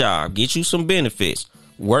good job, get you some benefits.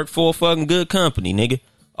 Work for a fucking good company, nigga.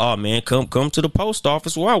 Oh man, come to the post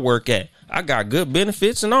office where I work at. I got good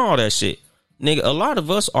benefits and all that shit. Nigga, a lot of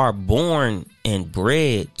us are born and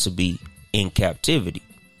bred to be in captivity.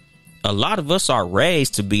 A lot of us are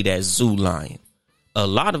raised to be that zoo lion. A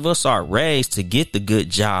lot of us are raised to get the good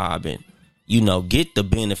job and, get the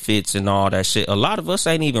benefits and all that shit. A lot of us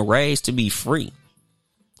ain't even raised to be free.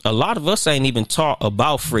 A lot of us ain't even taught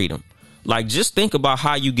about freedom. Like, just think about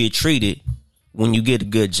how you get treated when you get a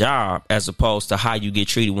good job as opposed to how you get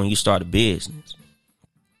treated when you start a business.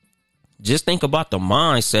 Just think about the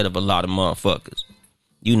mindset of a lot of motherfuckers.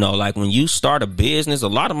 Like when you start a business, a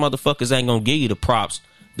lot of motherfuckers ain't gonna give you the props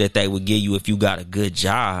that they would give you if you got a good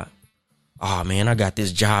job. Oh man, I got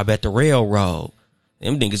this job at the railroad.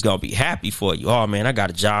 Them niggas gonna be happy for you. Oh man, I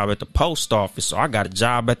got a job at the post office, or I got a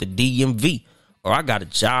job at the DMV, or I got a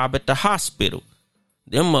job at the hospital.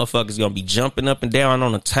 Them motherfuckers gonna be jumping up and down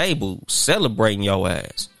on the table, celebrating your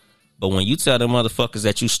ass. But when you tell them motherfuckers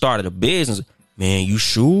that you started a business, man, you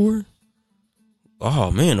sure?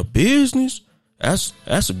 Oh man, a business?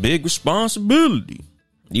 That's a big responsibility.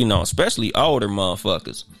 Especially older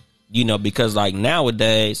motherfuckers. Because like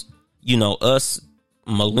nowadays, us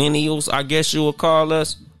millennials, I guess you would call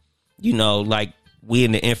us, like we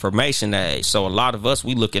in the information age. So a lot of us,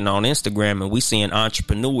 we looking on Instagram and we seeing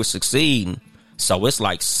entrepreneurs succeeding. So it's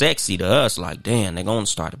like sexy to us, like, damn, they gonna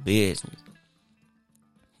start a business.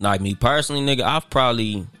 Like me personally, nigga,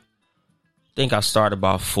 I started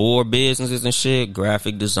about 4 businesses and shit.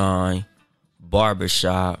 Graphic design,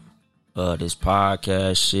 barbershop, this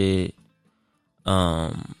podcast shit,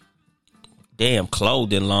 damn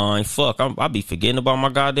clothing line. Fuck, I be forgetting about my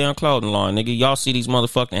goddamn clothing line, nigga. Y'all see these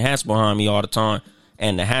motherfucking hats behind me all the time.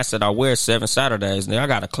 And the hats that I wear 7 Saturdays, nigga, I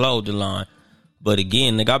got a clothing line. But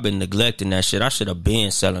again, nigga, I've been neglecting that shit. I should have been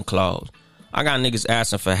selling clothes. I got niggas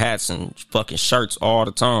asking for hats and fucking shirts all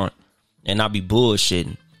the time. And I be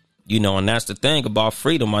bullshitting. And that's the thing about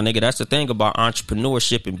freedom, my nigga. That's the thing about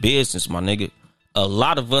entrepreneurship and business, my nigga. A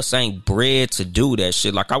lot of us ain't bred to do that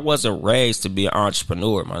shit. Like, I wasn't raised to be an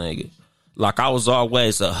entrepreneur, my nigga. Like, I was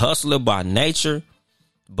always a hustler by nature.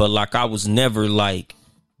 But, like, I was never, like,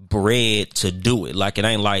 bred to do it. Like, it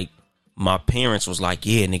ain't like my parents was like,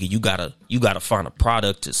 yeah, nigga, you gotta find a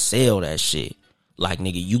product to sell that shit. Like,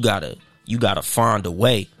 nigga, you gotta find a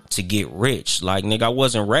way to get rich. Like, nigga, I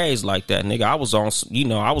wasn't raised like that, nigga. I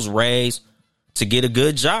was raised to get a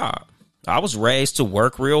good job. I was raised to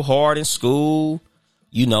work real hard in school,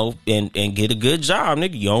 and get a good job,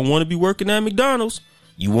 nigga. You don't want to be working at McDonald's.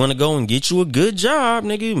 You want to go and get you a good job,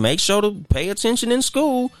 nigga. Make sure to pay attention in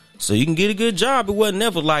school so you can get a good job. It wasn't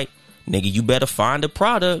never like, nigga, you better find a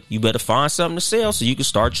product. You better find something to sell so you can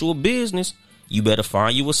start you a business. You better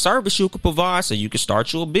find you a service you can provide so you can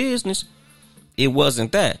start you a business. It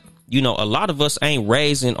wasn't that. A lot of us ain't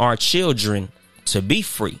raising our children to be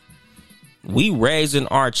free. We raising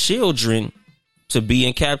our children to be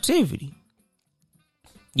in captivity.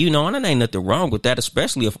 And there ain't nothing wrong with that,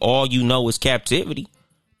 especially if all you know is captivity.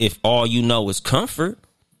 If all you know is comfort.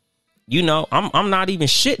 I'm not even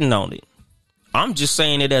shitting on it. I'm just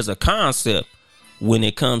saying it as a concept when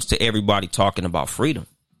it comes to everybody talking about freedom.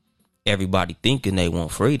 Everybody thinking they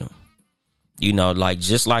want freedom. Like,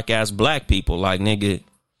 just like as black people, like,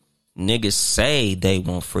 niggas say they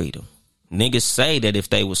want freedom. Niggas say that if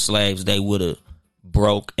they were slaves, they would have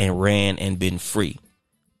broke and ran and been free.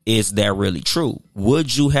 Is that really true?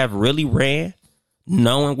 Would you have really ran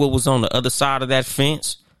knowing what was on the other side of that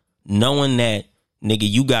fence? Knowing that, nigga,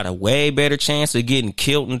 you got a way better chance of getting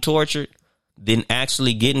killed and tortured than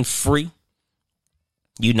actually getting free?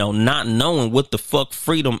 Not knowing what the fuck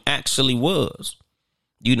freedom actually was.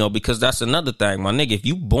 You know, because that's another thing, my nigga. If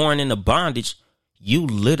you born into bondage, you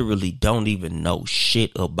literally don't even know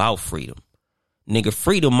shit about freedom. Nigga,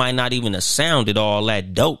 freedom might not even have sounded all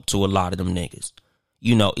that dope to a lot of them niggas.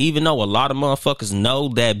 You know, even though a lot of motherfuckers know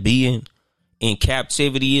that being in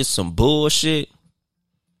captivity is some bullshit,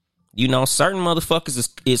 you know, certain motherfuckers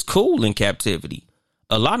is cool in captivity.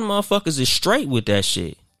 A lot of motherfuckers is straight with that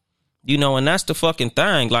shit. You know, and that's the fucking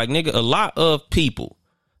thing. Like, nigga, a lot of people,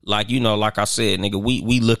 like, you know, like I said, nigga,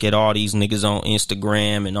 we look at all these niggas on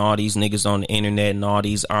Instagram and all these niggas on the internet and all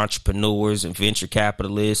these entrepreneurs and venture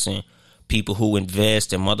capitalists and people who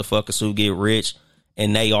invest and motherfuckers who get rich,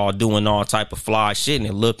 and they all doing all type of fly shit and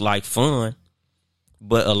it look like fun.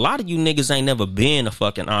 But a lot of you niggas ain't never been a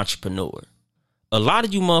fucking entrepreneur. A lot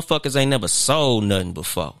of you motherfuckers ain't never sold nothing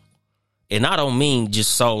before. And I don't mean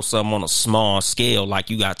just sold something on a small scale, like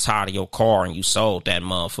you got tired of your car and you sold that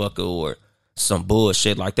motherfucker or some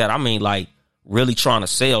bullshit like that. I mean, like, really trying to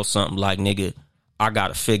sell something like, nigga, I got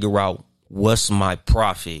to figure out what's my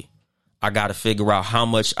profit. I got to figure out how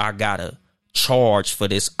much I got to charge for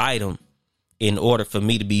this item in order for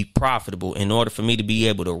me to be profitable, in order for me to be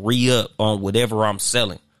able to re-up on whatever I'm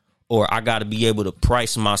selling. Or I got to be able to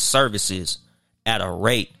price my services at a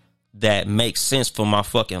rate that makes sense for my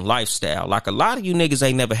fucking lifestyle. Like, a lot of you niggas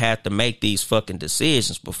ain't never had to make these fucking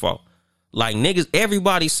decisions before. Like, niggas,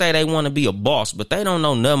 everybody say they want to be a boss, but they don't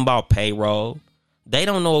know nothing about payroll. They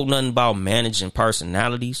don't know nothing about managing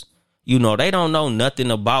personalities. You know, they don't know nothing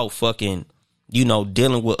about fucking, you know,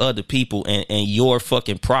 dealing with other people and your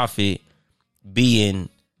fucking profit being,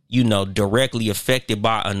 you know, directly affected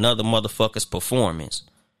by another motherfucker's performance.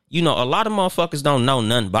 You know, a lot of motherfuckers don't know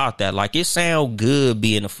nothing about that. Like, it sound good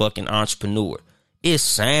being a fucking entrepreneur. It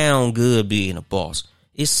sound good being a boss.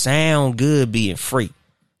 It sound good being free.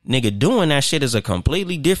 Nigga, doing that shit is a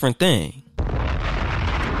completely different thing.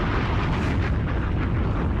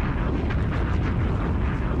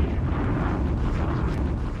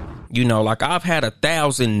 You know, like, I've had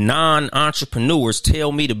 1,000 non-entrepreneurs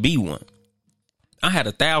tell me to be one. I had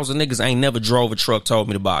 1,000 niggas ain't never drove a truck told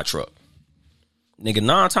me to buy a truck. Nigga,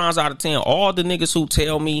 9 times out of 10, all the niggas who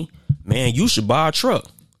tell me, man, you should buy a truck,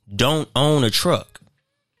 don't own a truck.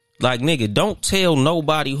 Like, nigga, don't tell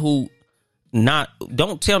nobody to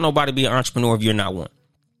be an entrepreneur if you're not one.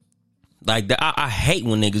 Like, I hate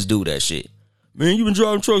when niggas do that shit. Man, you been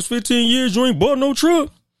driving trucks 15 years, you ain't bought no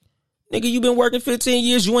truck. Nigga, you been working 15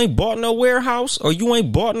 years, you ain't bought no warehouse, or you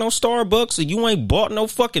ain't bought no Starbucks, or you ain't bought no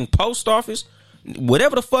fucking post office.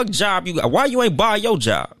 Whatever the fuck job you got, why you ain't buy your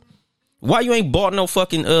job? Why you ain't bought no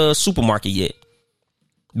fucking supermarket yet?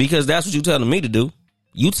 Because that's what you telling me to do.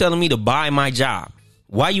 You telling me to buy my job.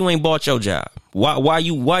 Why you ain't bought your job? Why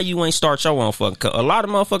you ain't start your own fucking? A lot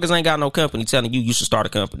of motherfuckers ain't got no company telling you should start a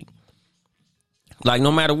company. Like,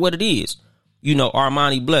 no matter what it is. You know,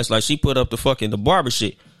 Armani Bless, like, she put up the barber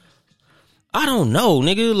shit. I don't know,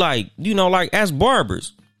 nigga. Like, you know, like, as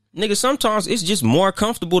barbers, nigga, sometimes it's just more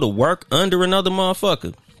comfortable to work under another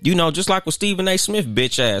motherfucker. You know, just like with Stephen A. Smith,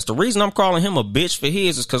 bitch ass. The reason I'm calling him a bitch for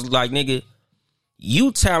his is because, like, nigga,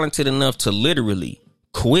 you talented enough to literally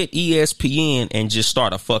quit ESPN and just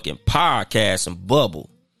start a fucking podcast and bubble.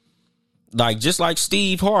 Like, just like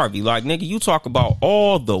Steve Harvey. Like, nigga, you talk about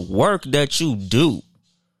all the work that you do,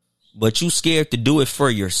 but you scared to do it for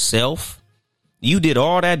yourself. You did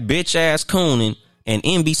all that bitch ass cooning and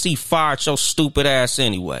NBC fired your stupid ass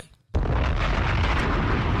anyway.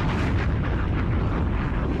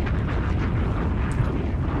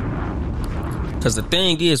 Because the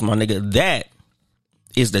thing is, my nigga, that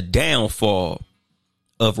is the downfall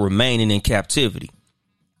of remaining in captivity.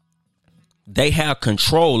 They have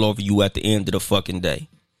control over you at the end of the fucking day.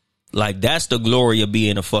 Like, that's the glory of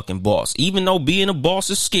being a fucking boss. Even though being a boss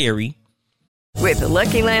is scary. With the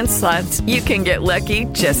Lucky Land Slots, you can get lucky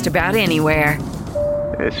just about anywhere.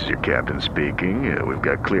 This is your captain speaking. We've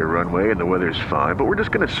got clear runway and the weather's fine, but we're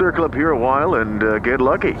just going to circle up here a while and get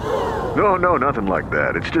lucky. No, nothing like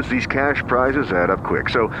that. It's just these cash prizes add up quick.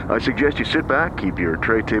 So I suggest you sit back, keep your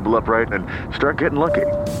tray table upright, and start getting lucky.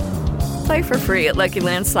 Play for free at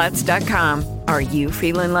LuckyLandSlots.com. Are you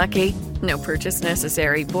feeling lucky? No purchase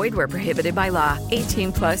necessary. Void where prohibited by law.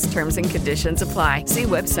 18+ terms and conditions apply. See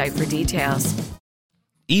website for details.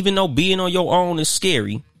 Even though being on your own is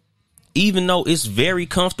scary, even though it's very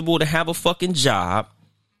comfortable to have a fucking job,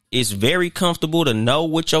 it's very comfortable to know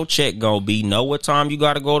what your check gonna be, know what time you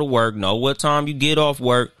gotta go to work, know what time you get off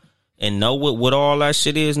work, and know what all that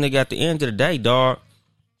shit is, nigga. At the end of the day, dog,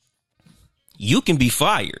 you can be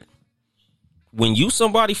fired. When you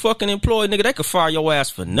somebody fucking employed, nigga, they could fire your ass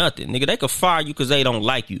for nothing. Nigga, they could fire you because they don't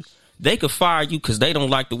like you. They could fire you because they don't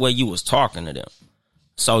like the way you was talking to them.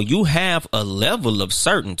 So you have a level of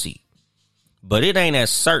certainty, but it ain't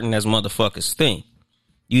as certain as motherfuckers think.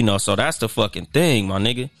 You know, so that's the fucking thing, my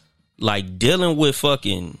nigga. Like, dealing with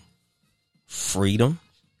fucking freedom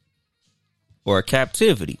or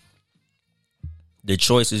captivity. The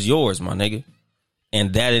choice is yours, my nigga.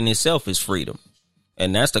 And that in itself is freedom.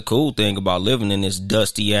 And that's the cool thing about living in this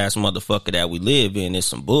dusty ass motherfucker that we live in. It's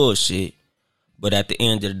some bullshit. But at the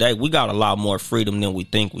end of the day, we got a lot more freedom than we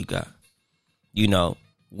think we got. You know,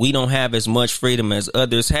 we don't have as much freedom as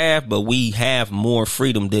others have, but we have more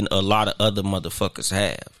freedom than a lot of other motherfuckers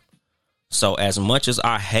have. So as much as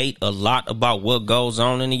I hate a lot about what goes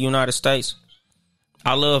on in the United States,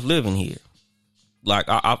 I love living here. Like,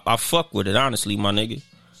 I fuck with it, honestly, my nigga.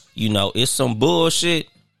 You know, it's some bullshit,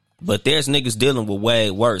 but there's niggas dealing with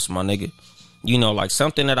way worse, my nigga. You know, like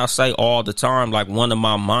something that I say all the time, like one of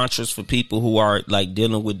my mantras for people who are like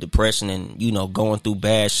dealing with depression and, you know, going through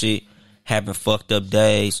bad shit, having fucked up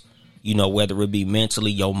days, you know, whether it be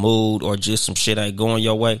mentally, your mood, or just some shit ain't going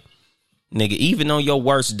your way. Nigga, even on your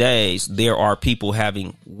worst days, there are people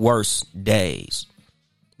having worse days.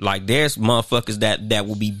 Like, there's motherfuckers that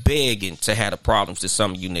will be begging to have the problems that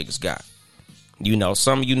some of you niggas got. You know,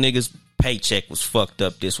 some of you niggas' paycheck was fucked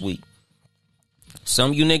up this week.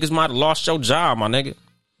 Some of you niggas might have lost your job, my nigga.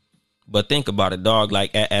 But think about it, dog.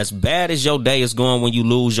 Like, as bad as your day is going when you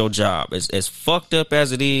lose your job, as fucked up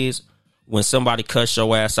as it is when somebody cuts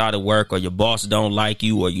your ass out of work, or your boss don't like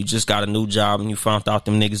you, or you just got a new job and you found out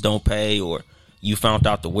them niggas don't pay, or you found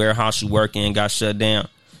out the warehouse you work in got shut down.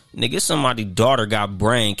 Nigga, somebody's daughter got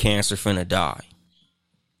brain cancer finna die.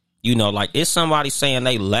 You know, like, it's somebody saying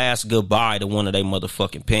they last goodbye to one of their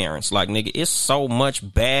motherfucking parents. Like, nigga, it's so much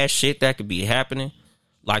bad shit that could be happening.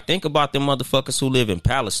 Like, think about them motherfuckers who live in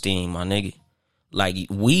Palestine, my nigga. Like,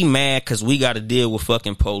 we mad because we got to deal with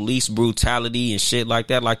fucking police brutality and shit like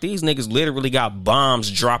that. Like, these niggas literally got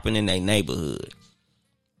bombs dropping in their neighborhood.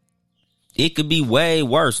 It could be way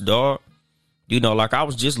worse, dog. You know, like, I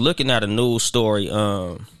was just looking at a news story,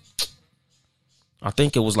 I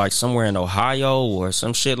think it was like somewhere in Ohio or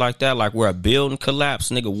some shit like that, like where a building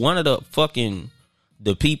collapsed. Nigga, one of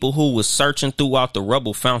the people who was searching throughout the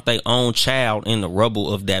rubble found their own child in the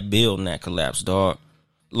rubble of that building that collapsed, dog.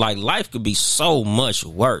 Like, life could be so much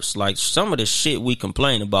worse. Like, some of the shit we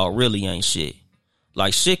complain about really ain't shit.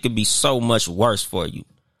 Like, shit could be so much worse for you.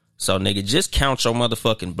 So, nigga, just count your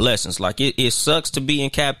motherfucking blessings. Like, it sucks to be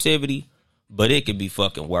in captivity, but it could be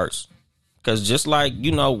fucking worse. Because just like,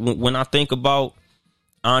 you know, when I think about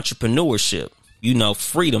entrepreneurship, you know,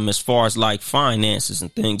 freedom as far as like finances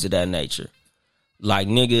and things of that nature. Like,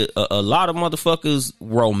 nigga, a lot of motherfuckers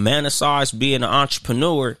romanticize being an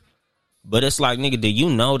entrepreneur, but it's like, nigga, do you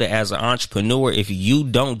know that as an entrepreneur, if you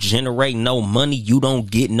don't generate no money, you don't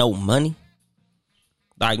get no money?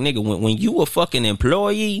 Like, nigga, when you a fucking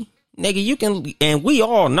employee, nigga, you can, and we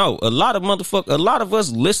all know, a lot of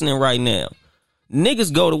us listening right now,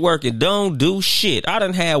 niggas go to work and don't do shit. I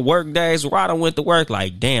done had work days where I done went to work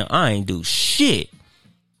like, damn, I ain't do shit.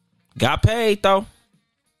 Got paid, though.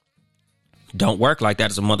 Don't work like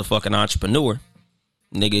that as a motherfucking entrepreneur.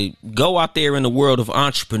 Nigga, go out there in the world of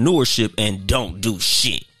entrepreneurship and don't do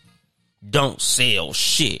shit. Don't sell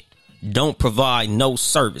shit. Don't provide no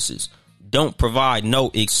services. Don't provide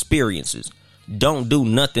no experiences. Don't do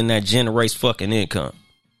nothing that generates fucking income.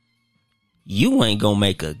 You ain't gonna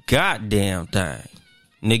make a goddamn thing.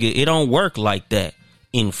 Nigga, it don't work like that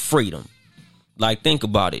in freedom. Like, think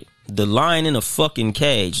about it. The lion in a fucking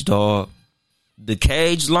cage, dog. The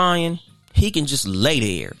cage lion, he can just lay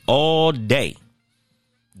there all day.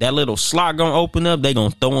 That little slot gonna open up, they gonna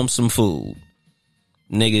throw him some food.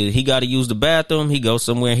 Nigga, he gotta use the bathroom, he go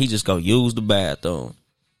somewhere, he just go use the bathroom.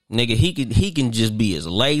 Nigga, he can just be as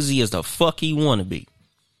lazy as the fuck he wanna be.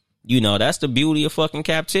 You know, that's the beauty of fucking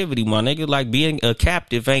captivity, my nigga. Like, being a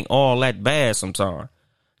captive ain't all that bad sometimes.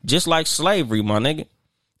 Just like slavery, my nigga.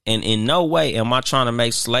 And in no way am I trying to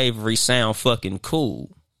make slavery sound fucking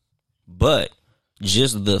cool. But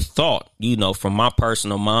just the thought, you know, from my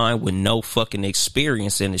personal mind with no fucking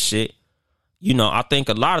experience in the shit, you know, I think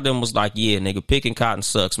a lot of them was like, yeah, nigga, picking cotton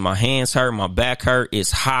sucks. My hands hurt. My back hurt.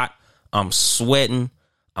 It's hot. I'm sweating.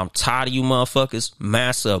 I'm tired of you motherfuckers.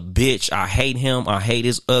 Massa bitch. I hate him. I hate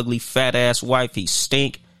his ugly fat ass wife. He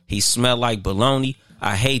stink. He smell like baloney.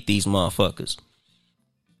 I hate these motherfuckers.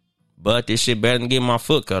 But this shit better than getting my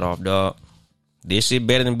foot cut off, dog. This shit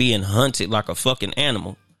better than being hunted like a fucking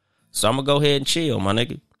animal. So I'm gonna go ahead and chill, my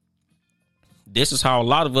nigga. This is how a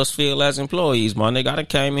lot of us feel as employees, my nigga. I done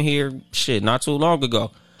came in here, shit, not too long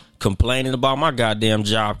ago, complaining about my goddamn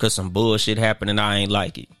job because some bullshit happened and I ain't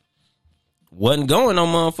like it. Wasn't going no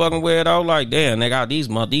motherfucking where though. Like, damn, they got these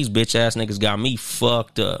bitch ass niggas got me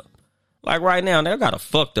fucked up. Like right now, they got a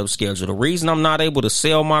fucked up schedule. The reason I'm not able to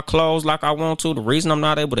sell my clothes like I want to, the reason I'm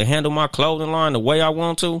not able to handle my clothing line the way I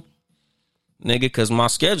want to, nigga, cause my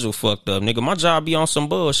schedule fucked up. Nigga, my job be on some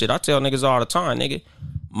bullshit. I tell niggas all the time, nigga,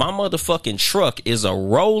 my motherfucking truck is a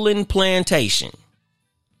rolling plantation.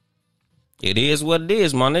 It is what it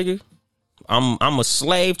is, my nigga. I'm a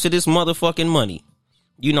slave to this motherfucking money.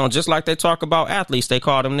 You know, just like they talk about athletes, they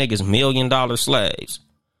call them niggas $1 million slaves.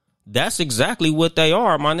 That's exactly what they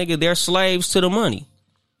are, my nigga. They're slaves to the money.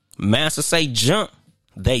 Master say jump,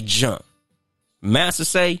 they jump. Master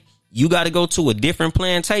say you got to go to a different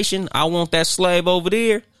plantation. I want that slave over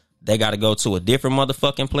there. They got to go to a different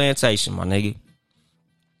motherfucking plantation, my nigga.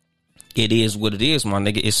 It is what it is, my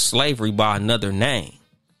nigga. It's slavery by another name.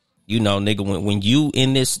 You know, nigga, when you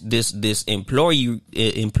in this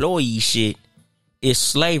employee shit, it's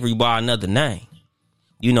slavery by another name.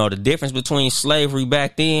 You know, the difference between slavery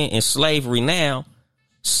back then and slavery now,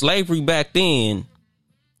 slavery back then,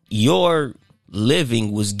 your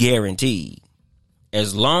living was guaranteed.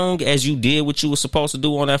 As long as you did what you were supposed to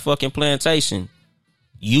do on that fucking plantation,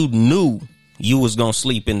 you knew you was going to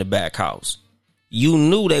sleep in the back house. You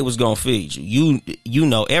knew they was going to feed you. You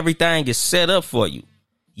know, everything is set up for you.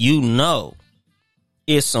 You know,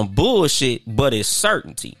 it's some bullshit, but it's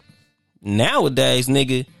certainty. Nowadays,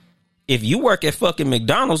 nigga, if you work at fucking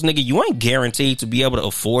McDonald's, nigga, you ain't guaranteed to be able to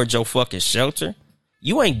afford your fucking shelter.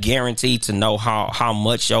 You ain't guaranteed to know how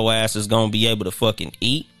much your ass is going to be able to fucking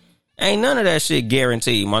eat. Ain't none of that shit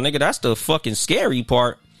guaranteed, my nigga. That's the fucking scary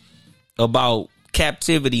part about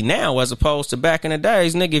captivity now as opposed to back in the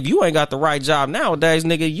days, nigga. If you ain't got the right job nowadays,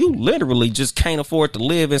 nigga, you literally just can't afford to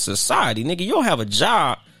live in society. Nigga, you'll have a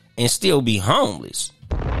job and still be homeless.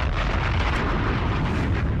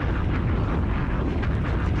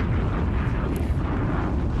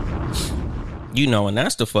 You know, and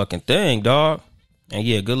that's the fucking thing, dog. And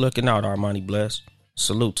yeah, good looking out, Armani Bless.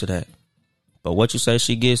 Salute to that. But what you say,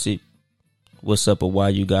 she gets it. What's up with why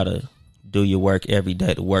you gotta do your work every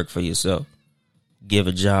day to work for yourself? Give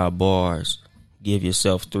a job bars. Give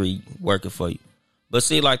yourself 3 working for you. But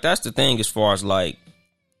see, like, that's the thing as far as, like,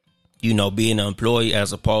 you know, being an employee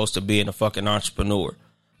as opposed to being a fucking entrepreneur.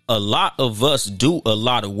 A lot of us do a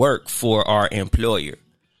lot of work for our employer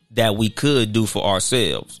that we could do for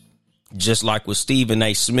ourselves. Just like with Stephen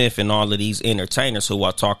A. Smith and all of these entertainers who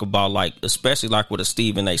I talk about, like, especially like with a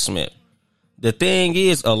Stephen A. Smith. The thing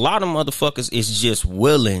is, a lot of motherfuckers is just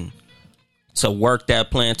willing to work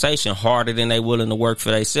that plantation harder than they willing to work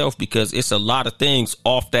for themselves, because it's a lot of things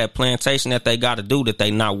off that plantation that they got to do that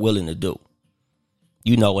they not willing to do.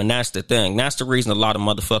 You know, and that's the thing. That's the reason a lot of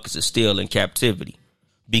motherfuckers is still in captivity,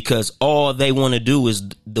 because all they want to do is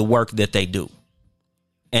the work that they do.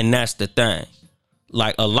 And that's the thing.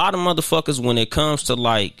 Like, a lot of motherfuckers, when it comes to,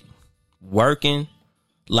 like, working,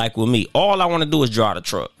 like with me, all I want to do is drive the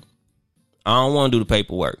truck. I don't want to do the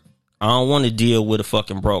paperwork. I don't want to deal with a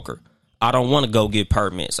fucking broker. I don't want to go get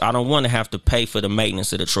permits. I don't want to have to pay for the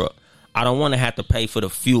maintenance of the truck. I don't want to have to pay for the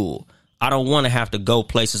fuel. I don't want to have to go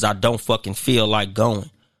places I don't fucking feel like going,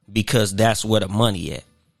 because that's where the money at.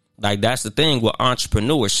 Like, that's the thing with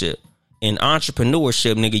entrepreneurship. In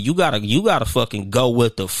entrepreneurship, nigga, you gotta fucking go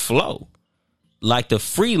with the flow. Like the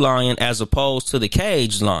free lion as opposed to the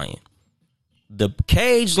caged lion. The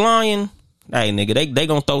caged lion, hey, nigga, they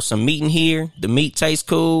gonna throw some meat in here. The meat tastes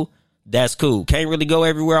cool. That's cool. Can't really go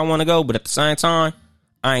everywhere I want to go, but at the same time,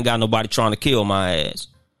 I ain't got nobody trying to kill my ass.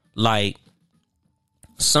 Like,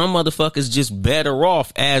 some motherfuckers just better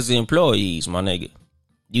off as employees, my nigga.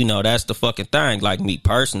 You know, that's the fucking thing. Like, me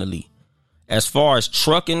personally, as far as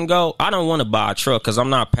trucking go, I don't want to buy a truck because I'm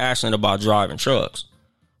not passionate about driving trucks.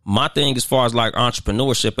 My thing as far as like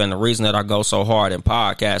entrepreneurship, and the reason that I go so hard in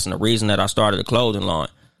podcasting, the reason that I started a clothing line,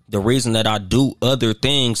 the reason that I do other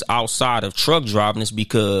things outside of truck driving is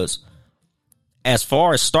because as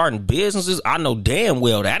far as starting businesses, I know damn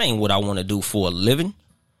well that ain't what I want to do for a living.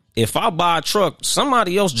 If I buy a truck,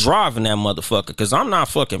 somebody else driving that motherfucker, because I'm not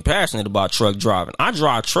fucking passionate about truck driving. I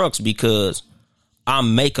drive trucks because I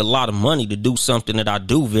make a lot of money to do something that I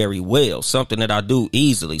do very well, something that I do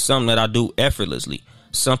easily, something that I do effortlessly,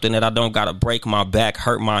 something that I don't got to break my back,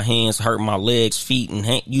 hurt my hands, hurt my legs, feet,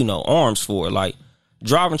 and, you know, arms for. Like,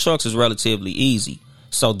 driving trucks is relatively easy.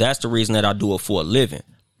 So that's the reason that I do it for a living.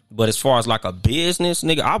 But as far as like a business,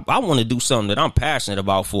 nigga, I want to do something that I'm passionate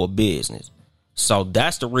about for a business. So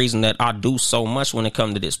that's the reason that I do so much when it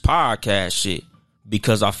comes to this podcast shit,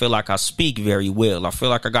 because I feel like I speak very well. I feel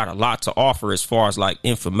like I got a lot to offer as far as like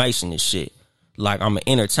information and shit. Like, I'm an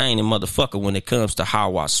entertaining motherfucker when it comes to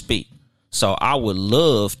how I speak. So I would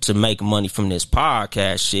love to make money from this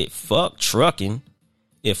podcast shit. Fuck trucking.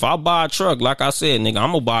 If I buy a truck, like I said, nigga,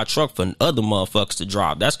 I'm gonna buy a truck for other motherfuckers to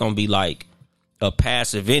drive. That's gonna be like a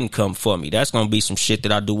passive income for me. That's gonna be some shit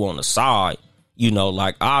that I do on the side. You know,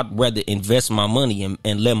 like I'd rather invest my money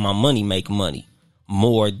and let my money make money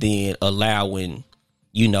more than allowing,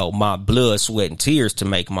 you know, my blood, sweat, and tears to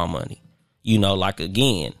make my money. You know, like,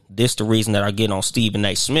 again, this the reason that I get on Stephen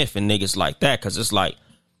A. Smith and niggas like that, because it's like,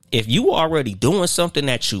 if you already doing something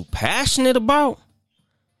that you passionate about,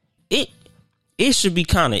 it should be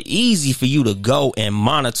kind of easy for you to go and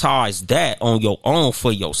monetize that on your own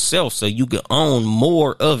for yourself so you can own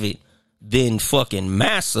more of it than fucking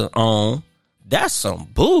Massa own. That's some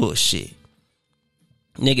bullshit.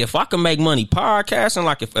 Nigga, if I can make money podcasting,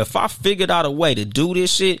 like if I figured out a way to do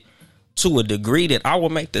this shit to a degree that I will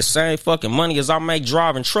make the same fucking money as I make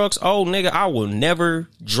driving trucks, oh nigga, I will never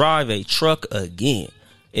drive a truck again.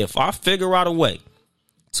 If I figure out a way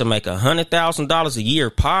to make $100,000 a year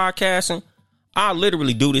podcasting, I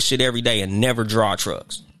literally do this shit every day and never drive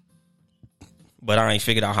trucks. But I ain't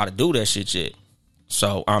figured out how to do that shit yet.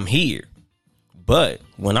 So I'm here. But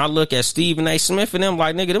when I look at Stephen A. Smith and them,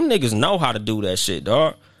 like, nigga, them niggas know how to do that shit,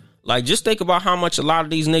 dog. Like, just think about how much a lot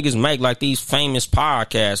of these niggas make, like these famous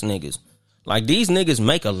podcast niggas. Like, these niggas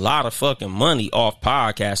make a lot of fucking money off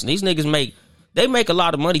podcasting. These niggas make a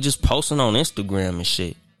lot of money just posting on Instagram and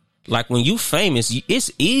shit. Like, when you famous,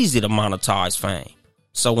 it's easy to monetize fame.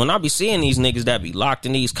 So when I be seeing these niggas that be locked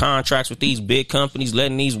in these contracts with these big companies,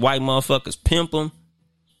 letting these white motherfuckers pimp them,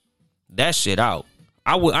 that shit out.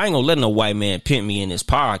 I ain't gonna let no white man pimp me in this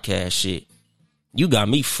podcast shit. You got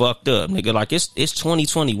me fucked up, nigga. Like, it's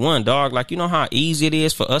 2021, dog. Like, you know how easy it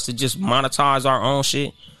is for us to just monetize our own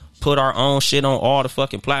shit, put our own shit on all the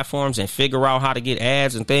fucking platforms and figure out how to get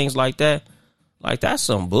ads and things like that. Like, that's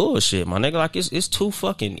some bullshit, my nigga. Like, it's too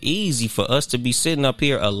fucking easy for us to be sitting up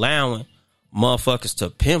here allowing motherfuckers to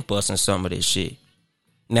pimp us in some of this shit.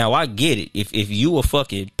 Now, I get it. If you a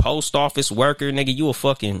fucking post office worker, nigga, you a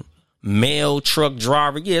fucking mail truck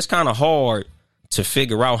driver, yeah, it's kind of hard to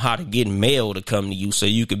figure out how to get mail to come to you so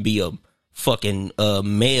you could be a fucking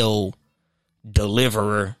mail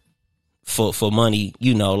deliverer for money.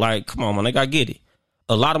 You know, like, come on, man, nigga, I get it.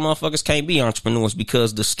 A lot of motherfuckers can't be entrepreneurs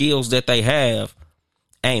because the skills that they have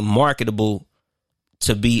ain't marketable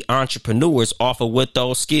to be entrepreneurs off of what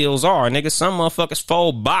those skills are. Nigga, some motherfuckers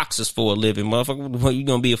fold boxes for a living. Motherfucker, you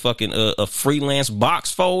gonna be a fucking a freelance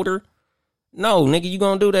box folder? No, nigga, you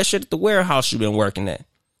gonna do that shit at the warehouse you been working at.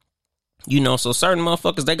 You know, so certain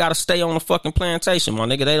motherfuckers, they gotta stay on the fucking plantation, my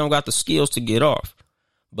nigga. They don't got the skills to get off.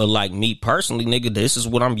 But like me personally, nigga, this is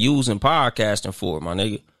what I'm using podcasting for, my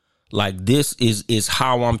nigga. Like, this is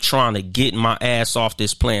how I'm trying to get my ass off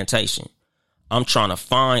this plantation. I'm trying to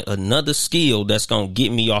find another skill that's going to get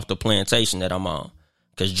me off the plantation that I'm on.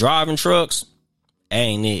 Because driving trucks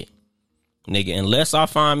ain't it. Nigga, unless I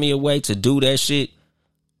find me a way to do that shit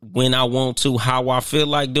when I want to, how I feel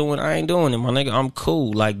like doing, I ain't doing it, my nigga. I'm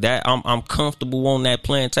cool like that. I'm comfortable on that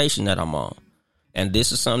plantation that I'm on. And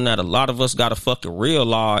this is something that a lot of us got to fucking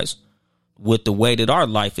realize with the way that our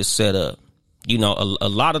life is set up. You know, a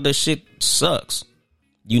lot of the shit sucks.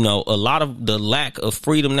 You know, a lot of the lack of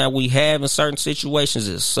freedom that we have in certain situations,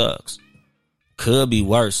 it sucks. Could be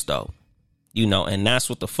worse, though. You know, and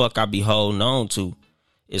that's what the fuck I be holding on to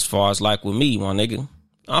as far as like with me, my nigga.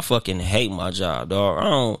 I fucking hate my job,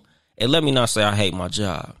 dog. And let me not say I hate my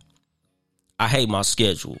job. I hate my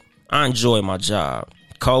schedule. I enjoy my job.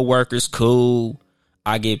 Co-workers, cool.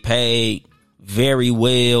 I get paid very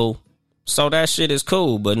well. So that shit is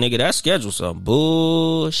cool. But nigga, that schedule some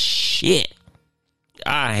bullshit.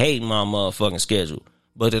 I hate my motherfucking schedule.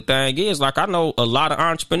 But the thing is, like, I know a lot of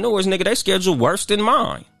entrepreneurs, nigga, they schedule worse than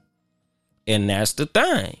mine. And that's the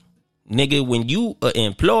thing. Nigga, when you an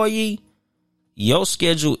employee, your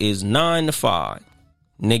schedule is 9 to 5.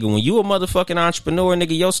 Nigga, when you a motherfucking entrepreneur,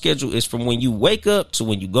 nigga, your schedule is from when you wake up to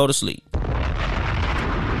when you go to sleep.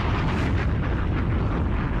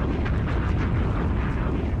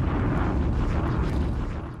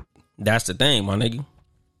 That's the thing, my nigga.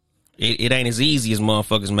 It ain't as easy as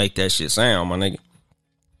motherfuckers make that shit sound, my nigga.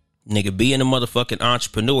 Nigga, being a motherfucking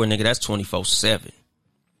entrepreneur, nigga, that's 24/7.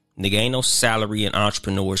 Nigga, ain't no salary in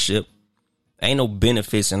entrepreneurship. Ain't no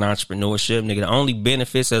benefits in entrepreneurship. Nigga, the only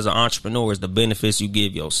benefits as an entrepreneur is the benefits you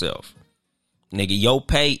give yourself. Nigga, your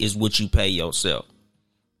pay is what you pay yourself.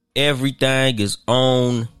 Everything is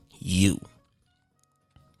on you.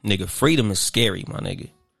 Nigga, freedom is scary, my nigga.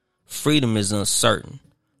 Freedom is uncertain.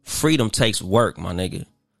 Freedom takes work, my nigga.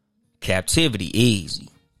 Captivity easy.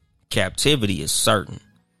 Captivity is certain.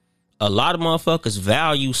 A lot of motherfuckers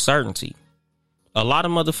value certainty. A lot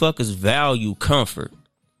of motherfuckers value comfort.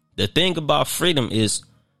 The thing about freedom is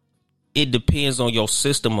it depends on your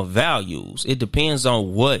system of values. It depends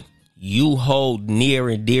on what you hold near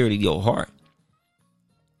and dear to your heart.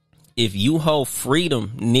 If you hold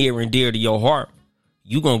freedom near and dear to your heart,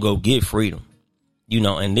 you gonna go get freedom.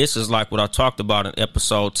 And this is like what I talked about in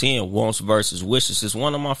episode 10, wants versus wishes. It's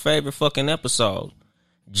one of my favorite fucking episodes.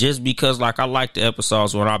 Just because, like, I like the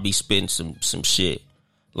episodes where I be spitting some shit.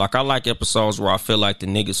 Like, I like episodes where I feel like the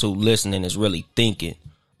niggas who listening is really thinking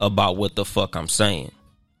about what the fuck I'm saying.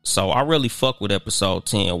 So I really fuck with episode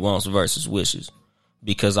 10, wants versus wishes,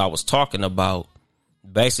 because I was talking about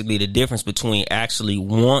basically the difference between actually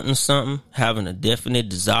wanting something, having a definite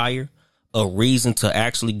desire, a reason to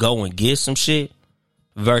actually go and get some shit,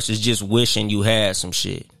 versus just wishing you had some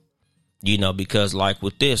shit. Because like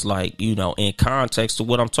with this, in context to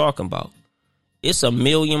what I'm talking about, it's a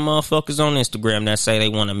million motherfuckers on Instagram that say they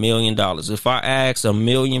want $1 million. If I ask 1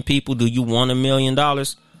 million people, do you want $1 million?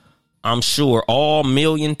 I'm sure all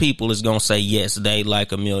million people is going to say yes, they like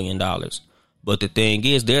 $1 million. But the thing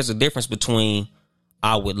is, there's a difference between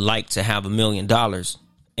I would like to have $1 million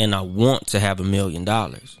and I want to have $1 million.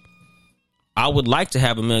 I would like to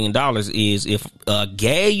have $1 million is if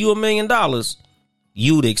gave you $1 million,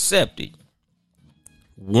 you'd accept it.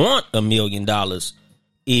 Want $1 million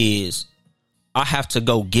is I have to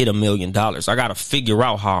go get $1 million. I got to figure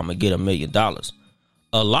out how I'm going to get $1 million.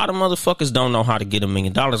 A lot of motherfuckers don't know how to get $1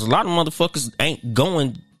 million. A lot of motherfuckers ain't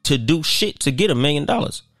going to do shit to get $1 million.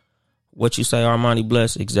 What you say, Armani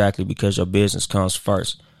Bless? Exactly, because your business comes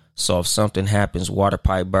first. So if something happens, water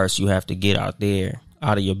pipe bursts, you have to get out there,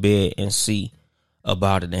 out of your bed, and see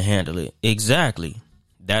about it and handle it. Exactly.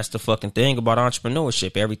 That's the fucking thing about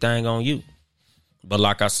entrepreneurship. Everything on you. But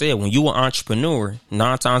like I said, when you an entrepreneur,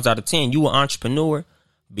 9 times out of 10, you an entrepreneur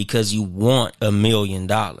because you want $1 million.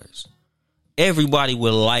 Everybody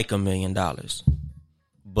would like $1 million.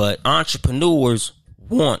 But entrepreneurs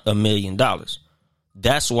want $1 million.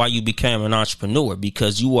 That's why you became an entrepreneur,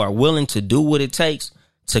 because you are willing to do what it takes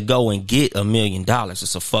to go and get $1 million.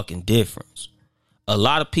 It's a fucking difference. A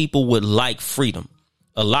lot of people would like freedom.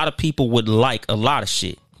 A lot of people would like a lot of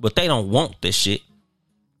shit, but they don't want this shit.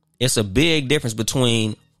 It's a big difference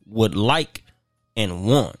between would like and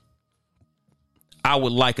want. I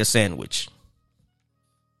would like a sandwich.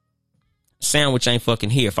 Sandwich ain't fucking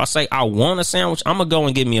here. If I say I want a sandwich, I'm going to go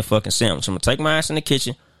and get me a fucking sandwich. I'm going to take my ass in the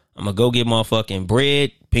kitchen. I'm going to go get motherfucking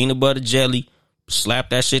bread, peanut butter jelly, slap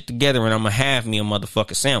that shit together, and I'm going to have me a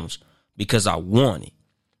motherfucking sandwich because I want it.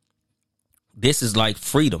 This is like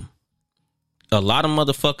freedom. A lot of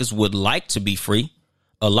motherfuckers would like to be free.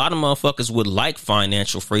 A lot of motherfuckers would like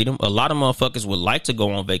financial freedom. A lot of motherfuckers would like to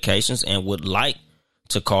go on vacations and would like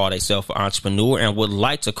to call themselves an entrepreneur and would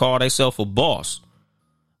like to call themselves a boss.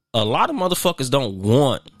 A lot of motherfuckers don't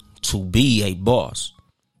want to be a boss.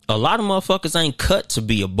 A lot of motherfuckers ain't cut to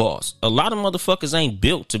be a boss. A lot of motherfuckers ain't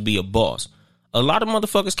built to be a boss. A lot of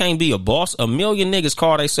motherfuckers can't be a boss. 1 million niggas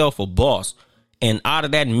call themselves a boss. And out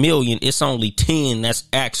of that million, it's only 10 that's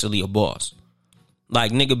actually a boss.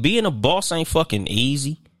 Like, nigga, being a boss ain't fucking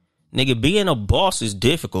easy. Nigga, being a boss is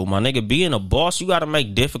difficult, my nigga. Being a boss, you got to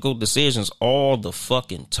make difficult decisions all the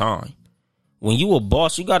fucking time. When you a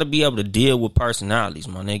boss, you got to be able to deal with personalities,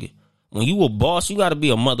 my nigga. When you a boss, you got to be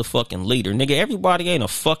a motherfucking leader. Nigga, everybody ain't a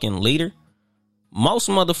fucking leader. Most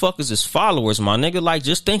motherfuckers is followers, my nigga. Like,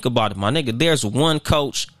 just think about it, my nigga. There's one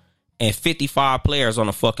coach and 55 players on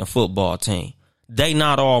a fucking football team. They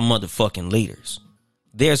not all motherfucking leaders.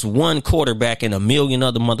 There's one quarterback and 1 million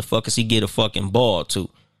other motherfuckers he get a fucking ball to.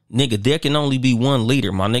 Nigga, there can only be one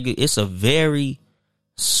leader, my nigga. It's a very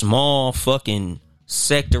small fucking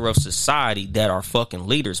sector of society that are fucking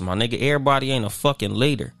leaders, my nigga. Everybody ain't a fucking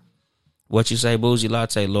leader. What you say, Bougie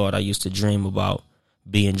Latte? Lord, I used to dream about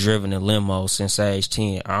being driven in limos since age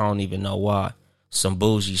 10. I don't even know why. Some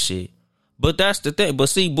bougie shit. But that's the thing. But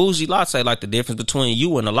see, Bougie Latte, like, the difference between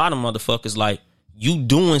you and a lot of motherfuckers, like, you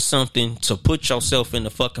doing something to put yourself in the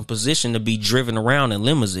fucking position to be driven around in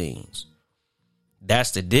limousines.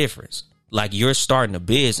 That's the difference. Like, you're starting a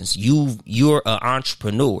business. You're an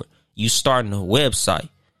entrepreneur. You starting a website.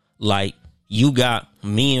 Like, you got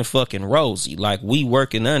me and fucking Rosie. Like, we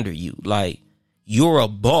working under you. Like, you're a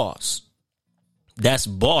boss. That's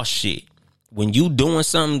boss shit. When you doing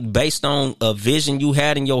something based on a vision you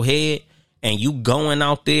had in your head and you going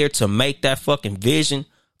out there to make that fucking vision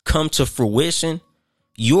come to fruition,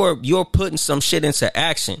 you're putting some shit into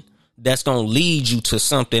action that's going to lead you to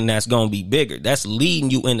something that's going to be bigger. That's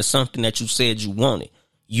leading you into something that you said you wanted.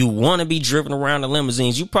 You want to be driven around in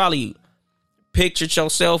limousines. You probably pictured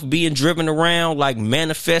yourself being driven around, like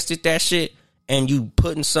manifested that shit, and you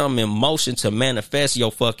putting something in motion to manifest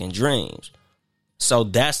your fucking dreams. So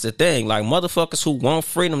that's the thing. Like, motherfuckers who want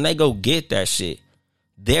freedom, they go get that shit.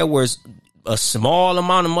 There was a small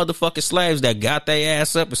amount of motherfucking slaves that got their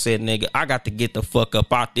ass up and said, nigga, I got to get the fuck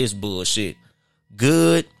up out this bullshit.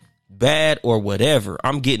 Good, bad, or whatever.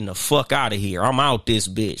 I'm getting the fuck out of here. I'm out this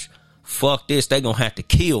bitch. Fuck this. They gonna have to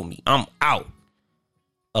kill me. I'm out.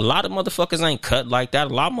 A lot of motherfuckers ain't cut like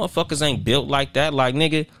that. A lot of motherfuckers ain't built like that. Like,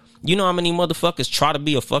 nigga, you know how many motherfuckers try to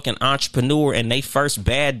be a fucking entrepreneur and they first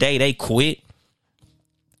bad day, they quit?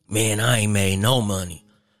 Man, I ain't made no money.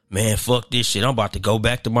 Man, fuck this shit. I'm about to go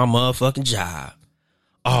back to my motherfucking job.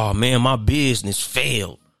 Oh, man, my business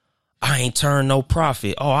failed. I ain't turned no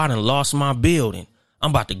profit. Oh, I done lost my building. I'm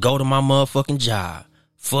about to go to my motherfucking job.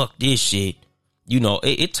 Fuck this shit. You know,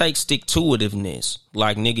 it takes stick-to-itiveness.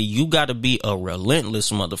 Like, nigga, you got to be a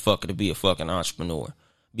relentless motherfucker to be a fucking entrepreneur.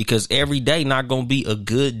 Because every day not going to be a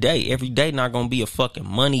good day. Every day not going to be a fucking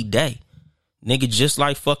money day. Nigga, just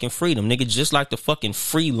like fucking freedom. Nigga, just like the fucking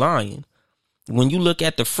free lion. When you look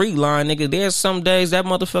at the free lion, nigga, there's some days that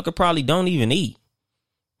motherfucker probably don't even eat.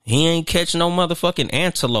 He ain't catch no motherfucking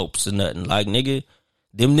antelopes or nothing. Like, nigga,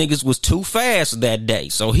 them niggas was too fast that day,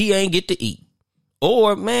 so he ain't get to eat.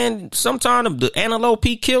 Or, man, sometime the antelope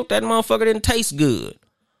he killed, that motherfucker didn't taste good.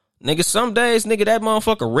 Nigga, some days, nigga, that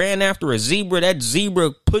motherfucker ran after a zebra. That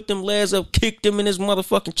zebra put them legs up, kicked him in his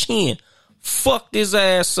motherfucking chin. Fucked his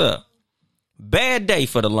ass up. Bad day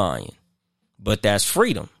for the lion. But that's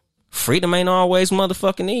freedom. Freedom ain't always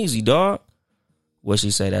motherfucking easy, dog. What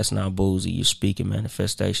she say? That's not boozy. You're speaking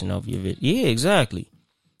manifestation of your video. Yeah, exactly.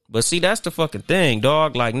 But see, that's the fucking thing,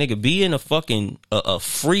 dog. Like, nigga, being a fucking a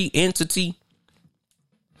free entity,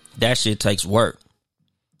 that shit takes work.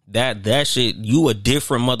 That shit, you a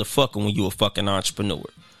different motherfucker when you a fucking entrepreneur.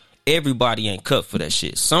 Everybody ain't cut for that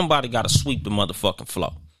shit. Somebody got to sweep the motherfucking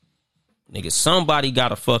floor. Nigga, somebody got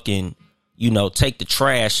to fucking, you know, take the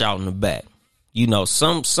trash out in the back. You know,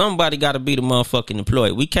 somebody got to be the motherfucking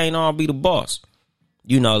employee. We can't all be the boss.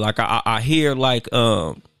 You know, like I hear like,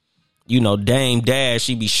 you know, Dame Dash,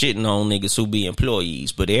 she be shitting on niggas who be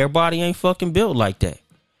employees, but everybody ain't fucking built like that.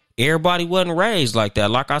 Everybody wasn't raised like that.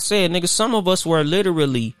 Like I said, nigga, some of us were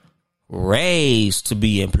literally raised to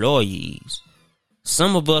be employees.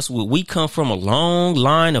 Some of us, we come from a long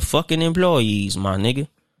line of fucking employees, my nigga.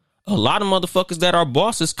 A lot of motherfuckers that are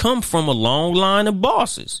bosses come from a long line of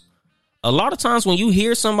bosses. A lot of times when you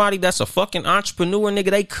hear somebody that's a fucking entrepreneur,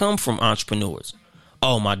 nigga, they come from entrepreneurs.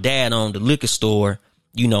 Oh, my dad owned a liquor store,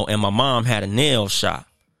 you know, and my mom had a nail shop.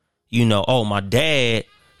 You know, oh, my dad,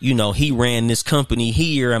 you know, he ran this company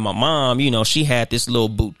here, and my mom, you know, she had this little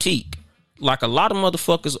boutique. Like, a lot of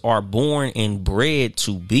motherfuckers are born and bred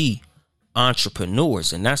to be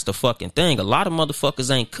entrepreneurs, and that's the fucking thing. A lot of motherfuckers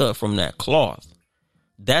ain't cut from that cloth.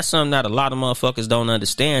 That's something that a lot of motherfuckers don't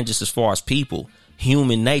understand, just as far as people,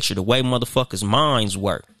 human nature, the way motherfuckers' minds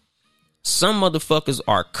work. Some motherfuckers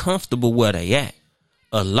are comfortable where they at.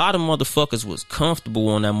 A lot of motherfuckers was comfortable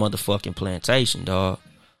on that motherfucking plantation, dog.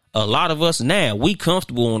 A lot of us now, we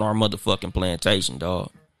comfortable on our motherfucking plantation,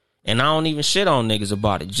 dog. And I don't even shit on niggas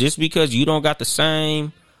about it. Just because you don't got the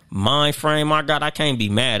same mind frame I got, I can't be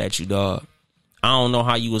mad at you, dog. I don't know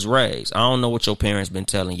how you was raised. I don't know what your parents been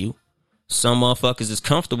telling you. Some motherfuckers is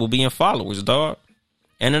comfortable being followers, dog.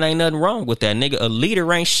 And it ain't nothing wrong with that, nigga. A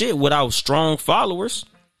leader ain't shit without strong followers.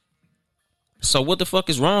 So what the fuck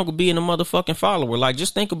is wrong with being a motherfucking follower? Like,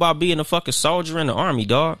 just think about being a fucking soldier in the army,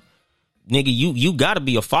 dog. Nigga, you gotta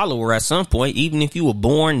be a follower at some point, even if you a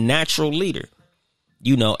born natural leader.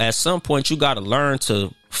 You know, at some point you gotta learn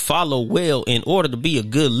to follow well in order to be a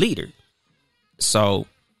good leader. So,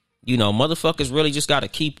 you know, motherfuckers really just gotta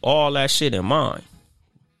keep all that shit in mind.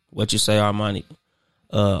 What you say, Armani?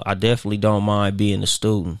 I definitely don't mind being a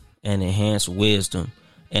student and enhance wisdom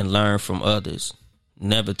and learn from others.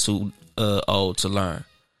 Never too old to learn.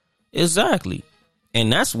 Exactly.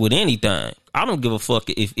 And that's with anything. I don't give a fuck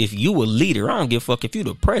if you a leader. I don't give a fuck if you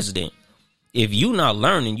the president. If you not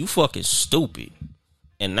learning, you fucking stupid.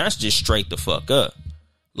 And that's just straight the fuck up.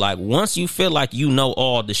 Like, once you feel like you know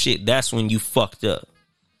all the shit, that's when you fucked up.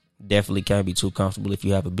 Definitely can't be too comfortable if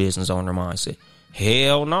you have a business owner mindset.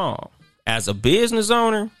 Hell no. As a business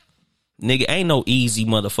owner, nigga, ain't no easy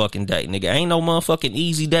motherfucking day. Nigga, ain't no motherfucking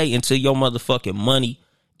easy day until your motherfucking money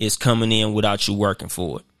is coming in without you working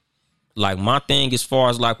for it. Like, my thing as far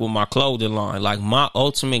as like with my clothing line, like my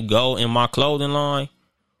ultimate goal in my clothing line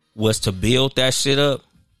was to build that shit up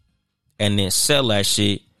and then sell that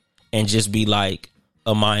shit and just be like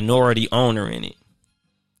a minority owner in it.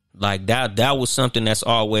 Like, that was something that's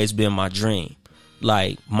always been my dream.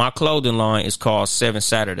 Like, my clothing line is called 7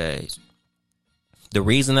 Saturdays. The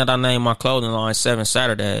reason that I named my clothing line 7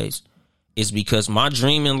 Saturdays is because my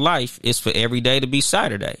dream in life is for every day to be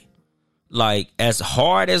Saturday. Like, as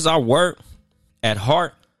hard as I work, at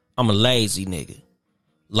heart, I'm a lazy nigga.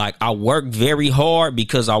 Like, I work very hard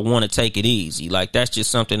because I want to take it easy. Like, that's just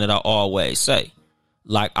something that I always say.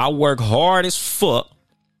 Like, I work hard as fuck,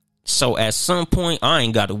 so at some point, I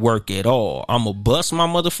ain't got to work at all. I'm going to bust my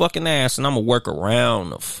motherfucking ass, and I'm going to work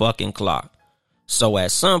around the fucking clock. So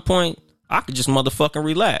at some point, I could just motherfucking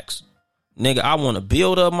relax. Nigga, I want to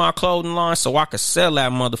build up my clothing line so I could sell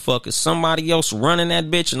that motherfucker. Somebody else running that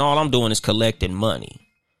bitch, and all I'm doing is collecting money.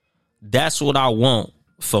 That's what I want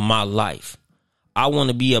for my life. I want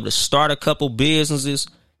to be able to start a couple businesses,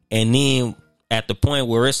 and then at the point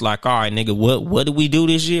where it's like, all right, nigga, what did we do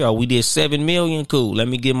this year? Oh, we did 7 million. Cool. Let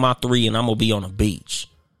me get my 3 and I'm going to be on the beach.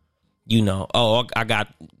 You know, oh, I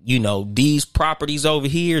got, you know, these properties over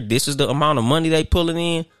here. This is the amount of money they pulling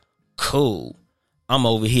in. Cool. I'm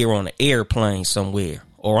over here on an airplane somewhere,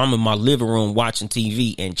 or I'm in my living room watching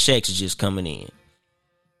TV and checks just coming in.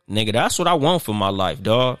 Nigga, that's what I want for my life,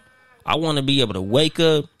 dog. I want to be able to wake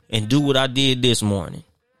up and do what I did this morning.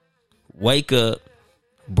 Wake up,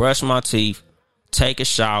 brush my teeth, take a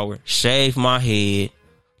shower, shave my head,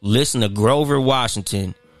 listen to Grover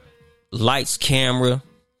Washington, lights, camera,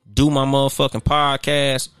 do my motherfucking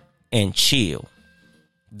podcast, and chill.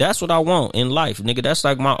 That's what I want in life, nigga. That's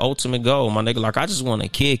like my ultimate goal, my nigga. Like, I just want to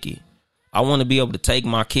kick it. I want to be able to take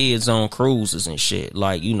my kids on cruises and shit.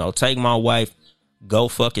 Like, you know, take my wife, go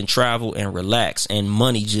fucking travel and relax. And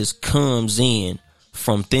money just comes in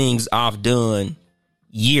from things I've done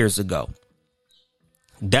years ago.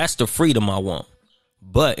 That's the freedom I want.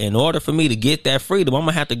 But in order for me to get that freedom, I'm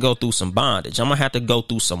going to have to go through some bondage. I'm going to have to go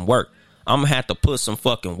through some work. I'm going to have to put some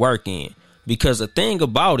fucking work in. Because the thing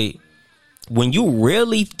about it, when you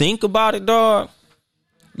really think about it, dog,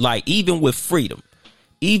 like, even with freedom,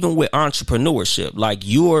 even with entrepreneurship, like,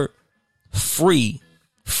 you're free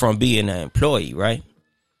from being an employee, right?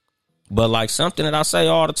 But like something that I say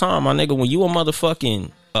all the time, my nigga, when you a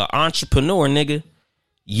motherfucking entrepreneur, nigga,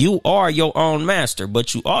 you are your own master,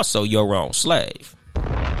 but you also your own slave.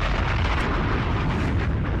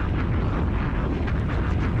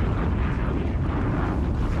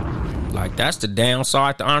 Like, that's the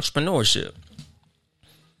downside to entrepreneurship.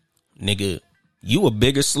 Nigga, you a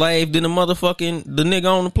bigger slave than the nigga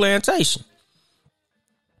on the plantation.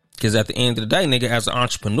 Because at the end of the day, nigga, as an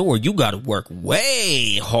entrepreneur, you got to work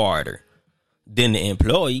way harder than the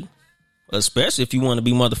employee. Especially if you want to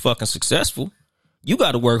be motherfucking successful. You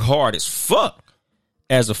got to work hard as fuck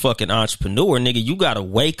as a fucking entrepreneur, nigga. You got to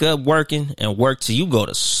wake up working and work till you go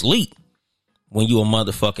to sleep when you a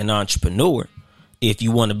motherfucking entrepreneur. If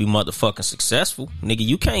you want to be motherfucking successful, nigga,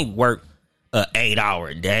 you can't work a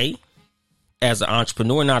 8-hour day as an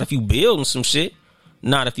entrepreneur. Not if you building some shit.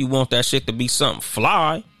 Not if you want that shit to be something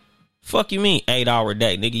fly. Fuck you mean 8-hour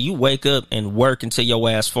day, nigga? You wake up and work until your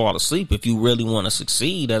ass fall asleep if you really want to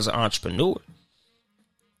succeed as an entrepreneur.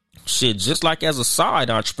 Shit, just like as a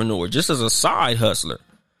side entrepreneur, just as a side hustler.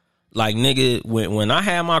 Like, nigga, when I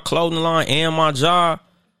had my clothing line and my job,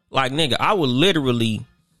 like, nigga, I would literally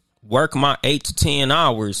work my 8 to 10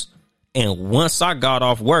 hours. And once I got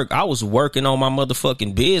off work, I was working on my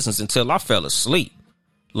motherfucking business until I fell asleep.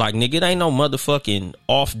 Like, nigga, it ain't no motherfucking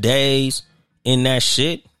off days in that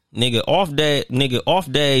shit. Nigga,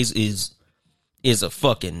 off days is a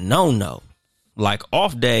fucking no-no. Like,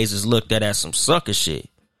 off days is looked at as some sucker shit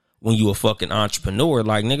when you a fucking entrepreneur.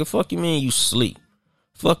 Like, nigga, fuck you mean you sleep?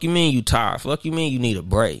 Fuck you mean you tired? Fuck you mean you need a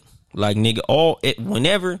break? Like, nigga,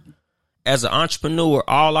 whenever as an entrepreneur,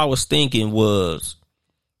 all I was thinking was,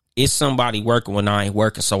 it's somebody working when I ain't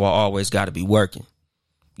working, so I always got to be working.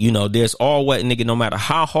 You know, there's always, nigga, no matter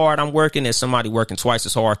how hard I'm working, there's somebody working twice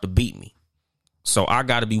as hard to beat me. So I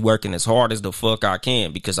got to be working as hard as the fuck I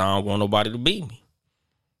can because I don't want nobody to beat me.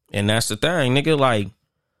 And that's the thing, nigga. Like,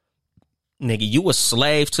 nigga, you a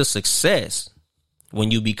slave to success when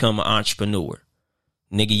you become an entrepreneur.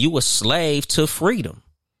 Nigga, you a slave to freedom.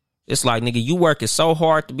 It's like, nigga, you working so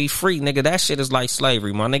hard to be free, nigga. That shit is like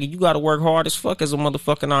slavery, my nigga. You got to work hard as fuck as a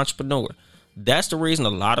motherfucking entrepreneur. That's the reason a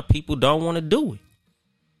lot of people don't want to do it.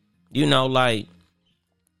 You know, like,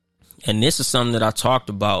 and this is something that I talked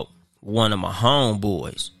about one of my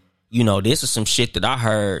homeboys. You know, this is some shit that I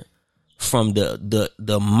heard from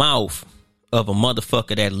the mouth of a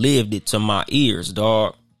motherfucker that lived it to my ears,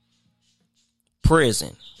 dog.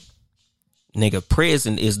 Prison. Nigga,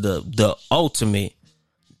 prison is the ultimate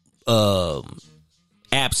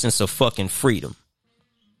absence of fucking freedom.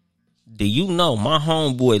 Do you know my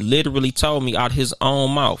homeboy literally told me out his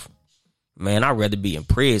own mouth, man, I'd rather be in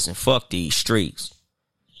prison. Fuck these streets.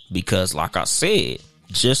 Because like I said,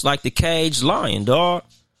 just like the caged lion, dog,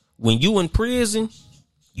 when you in prison,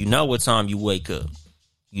 you know what time you wake up.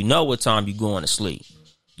 You know what time you going to sleep.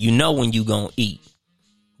 You know when you gonna eat.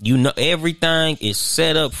 You know everything is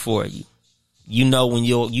set up for you. You know when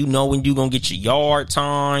you gonna get your yard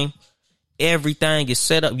time. Everything is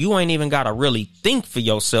set up. You ain't even gotta really think for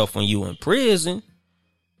yourself when you in prison.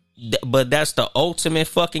 But that's the ultimate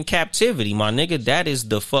fucking captivity, my nigga. That is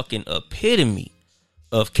the fucking epitome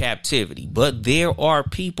of captivity. But there are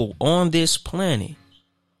people on this planet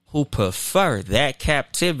who prefer that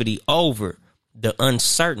captivity over the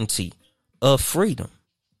uncertainty of freedom.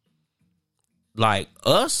 Like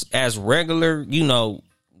us as regular,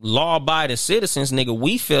 law-abiding citizens, nigga,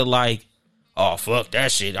 we feel like, oh, fuck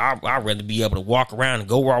that shit. I'd rather be able to walk around and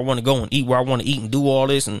go where I want to go and eat where I want to eat and do all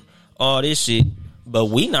this and all this shit. But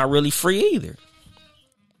we not really free either.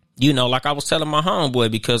 Like I was telling my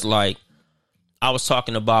homeboy, because like I was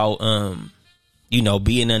talking about,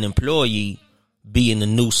 being an employee, being the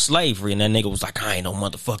new slavery. And that nigga was like, I ain't no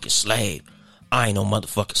motherfucking slave. I ain't no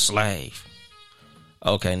motherfucking slave.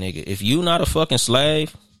 Okay, nigga, if you not a fucking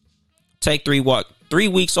slave, take 3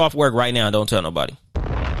 weeks off work right now and don't tell nobody.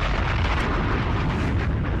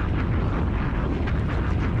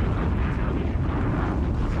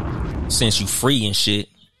 Since you free and shit,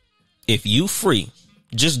 if you free,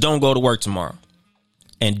 just don't go to work tomorrow.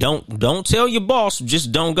 And don't tell your boss,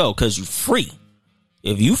 just don't go, because you free.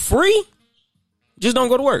 If you free, just don't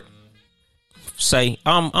go to work. Say,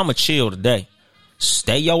 I'm a chill today.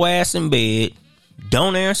 Stay your ass in bed.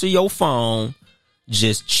 Don't answer your phone.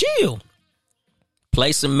 Just chill.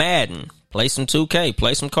 Play some Madden. Play some 2K.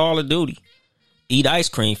 Play some Call of Duty. Eat ice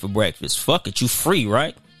cream for breakfast. Fuck it. You free,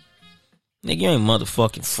 right? Nigga, you ain't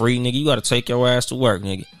motherfucking free, nigga. You gotta take your ass to work,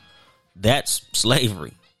 nigga. That's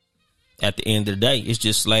slavery. At the end of the day, it's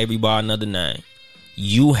just slavery by another name.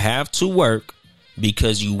 You have to work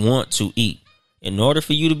because you want to eat. In order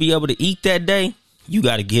for you to be able to eat that day, you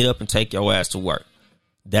gotta get up and take your ass to work.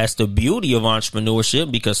 That's the beauty of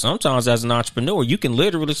entrepreneurship, because sometimes as an entrepreneur, you can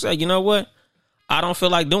literally say, you know what? I don't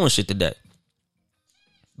feel like doing shit today.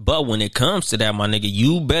 But when it comes to that, my nigga,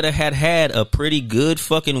 you better had a pretty good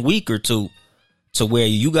fucking week or two to where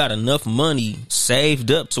you got enough money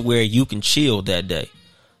saved up to where you can chill that day.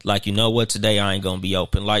 Like, you know what? Today I ain't gonna be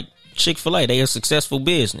open. Like Chick-fil-A, they a successful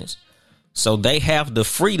business. So they have the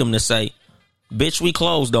freedom to say, bitch, we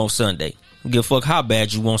closed on Sunday. Give a fuck how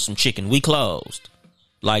bad you want some chicken. We closed.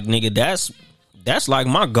 Like, nigga, that's like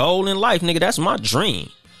my goal in life, nigga. That's my dream.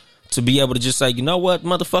 To be able to just say, you know what,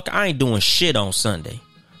 motherfucker, I ain't doing shit on Sunday.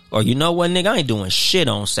 Or you know what, nigga, I ain't doing shit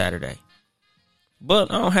on Saturday.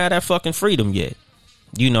 But I don't have that fucking freedom yet.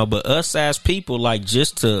 But us as people, like,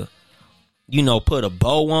 just to, put a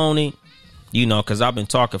bow on it, because I've been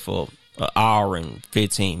talking for an hour and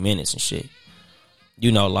 15 minutes and shit.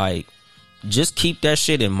 Like, just keep that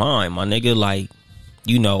shit in mind, my nigga. Like,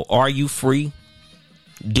 are you free?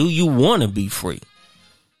 Do you want to be free?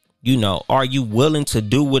 Are you willing to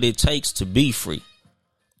do what it takes to be free?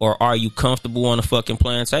 Or are you comfortable on a fucking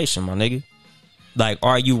plantation, my nigga? Like,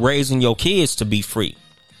 are you raising your kids to be free?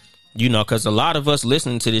 Because a lot of us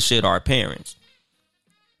listening to this shit are parents.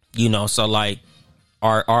 So like,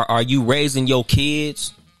 are you raising your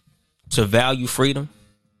kids to value freedom?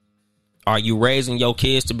 Are you raising your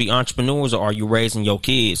kids to be entrepreneurs, or are you raising your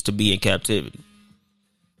kids to be in captivity?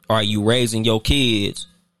 Are you raising your kids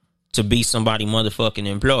to be somebody motherfucking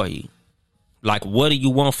employee? Like, what do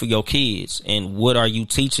you want for your kids? And what are you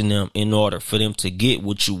teaching them in order for them to get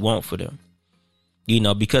what you want for them?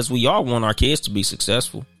 Because we all want our kids to be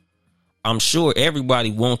successful. I'm sure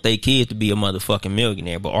everybody want their kid to be a motherfucking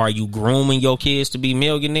millionaire. But are you grooming your kids to be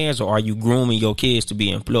millionaires, or are you grooming your kids to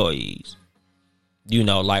be employees?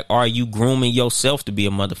 Like, are you grooming yourself to be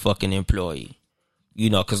a motherfucking employee?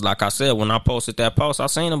 Because like I said, when I posted that post, I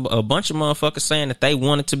seen a bunch of motherfuckers saying that they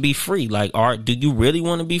wanted to be free. Like, do you really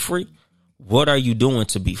want to be free? What are you doing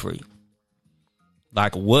to be free?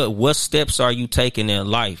 Like, what steps are you taking in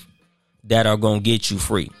life that are going to get you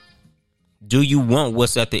free? Do you want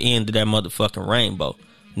what's at the end of that motherfucking rainbow?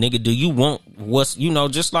 Nigga, do you want what's,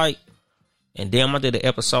 just like, and damn, I did an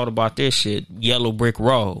episode about this shit, Yellow Brick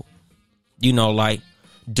Road. Like,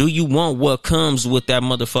 do you want what comes with that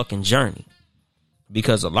motherfucking journey?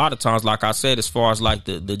 Because a lot of times, like I said, as far as like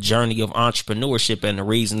the journey of entrepreneurship, and the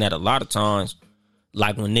reason that a lot of times,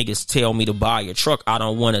 like when niggas tell me to buy a truck, I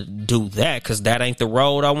don't want to do that, because that ain't the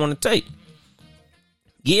road I want to take.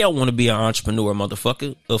 Yeah, I want to be an entrepreneur,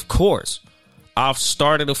 motherfucker. Of course. I've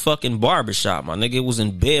started a fucking barbershop. My nigga, it was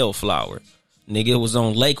in Bellflower. Nigga, it was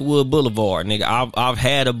on Lakewood Boulevard. Nigga, I've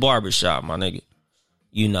had a barbershop, my nigga.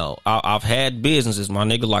 You know, I've had businesses, my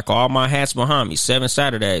nigga, like all my hats behind me, 7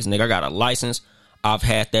 Saturdays, nigga. I got a license. I've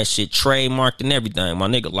had that shit trademarked and everything, my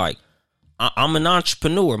nigga. Like, I'm an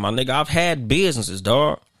entrepreneur, my nigga. I've had businesses,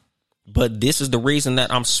 dog. But this is the reason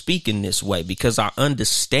that I'm speaking this way, because I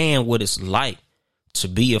understand what it's like to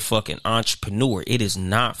be a fucking entrepreneur. It is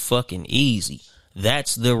not fucking easy.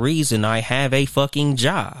 That's the reason I have a fucking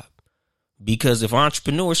job. Because if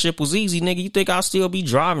entrepreneurship was easy, nigga, you think I'll still be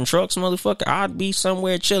driving trucks, motherfucker? I'd be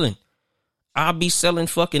somewhere chilling. I'd be selling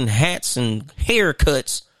fucking hats and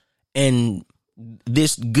haircuts and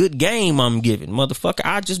this good game I'm giving, motherfucker.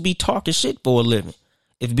 I'd just be talking shit for a living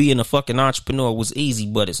if being a fucking entrepreneur was easy,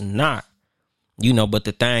 but it's not. You know, but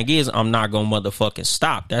the thing is, I'm not gonna motherfucking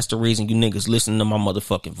stop. That's the reason you niggas listening to my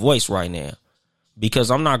motherfucking voice right now. Because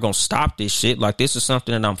I'm not gonna stop this shit. Like, this is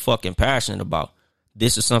something that I'm fucking passionate about.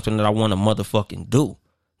 This is something that I want to motherfucking do.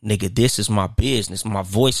 Nigga, this is my business. My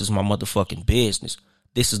voice is my motherfucking business.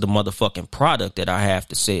 This is the motherfucking product that I have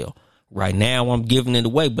to sell. Right now, I'm giving it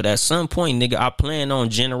away. But at some point, nigga, I plan on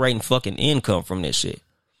generating fucking income from this shit.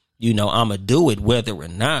 You know, I'ma do it whether or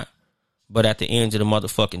not. But at the end of the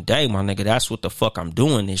motherfucking day, my nigga, that's what the fuck I'm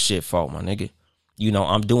doing this shit for, my nigga. You know,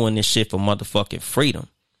 I'm doing this shit for motherfucking freedom.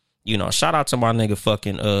 You know, shout out to my nigga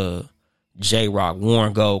fucking J-Rock,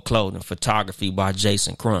 Warren Gold Clothing, photography by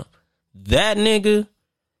Jason Crump. That nigga,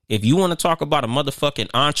 if you want to talk about a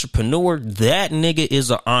motherfucking entrepreneur, that nigga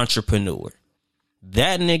is an entrepreneur.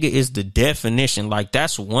 That nigga is the definition. Like,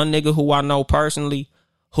 that's one nigga who I know personally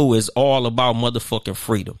who is all about motherfucking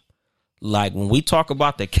freedom. Like, when we talk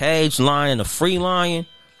about the cage lion, the free lion,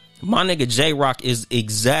 my nigga J-Rock is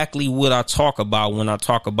exactly what I talk about when I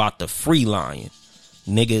talk about the free lion.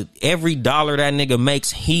 Nigga, every dollar that nigga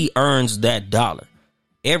makes, he earns that dollar.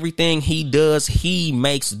 Everything he does, he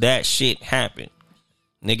makes that shit happen.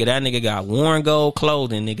 Nigga, that nigga got Warren Gold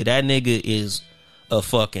Clothing. Nigga, that nigga is a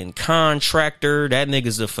fucking contractor. That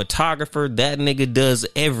nigga's a photographer. That nigga does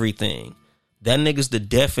everything. That nigga's the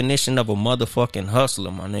definition of a motherfucking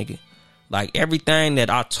hustler, my nigga. Like, everything that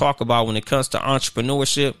I talk about when it comes to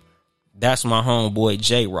entrepreneurship, that's my homeboy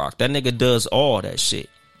J-Rock. That nigga does all that shit.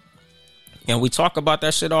 And we talk about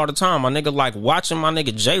that shit all the time. My nigga, like, watching my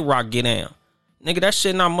nigga J-Rock get down. Nigga, that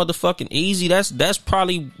shit not motherfucking easy. That's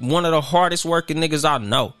probably one of the hardest working niggas I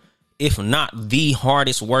know. If not the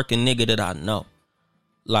hardest working nigga that I know.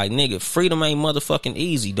 Like, nigga, freedom ain't motherfucking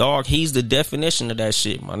easy, dog. He's the definition of that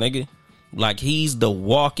shit, my nigga. Like, he's the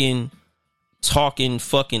walking, talking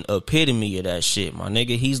fucking epitome of that shit, my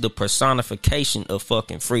nigga. He's the personification of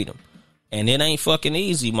fucking freedom. And it ain't fucking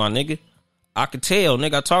easy, my nigga. I could tell,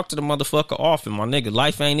 nigga. I talk to the motherfucker often, my nigga.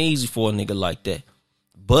 Life ain't easy for a nigga like that.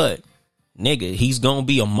 But, nigga, he's gonna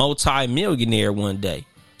be a multi-millionaire one day.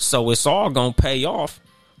 So it's all gonna pay off.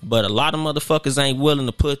 But a lot of motherfuckers ain't willing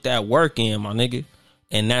to put that work in, my nigga.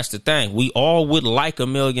 And that's the thing. We all would like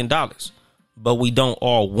 $1 million. But we don't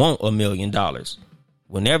all want $1 million.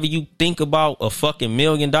 Whenever you think about a fucking $1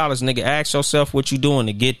 million, nigga, ask yourself what you doing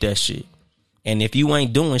to get that shit. And if you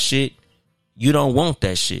ain't doing shit, you don't want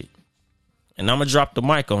that shit. And I'm going to drop the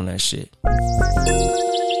mic on that shit.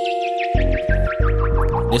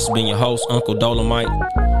 This has been your host, Uncle Dolomite,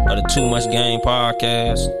 of the Too Much Game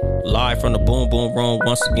podcast. Live from the Boom Boom Room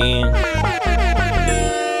once again.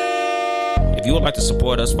 If you would like to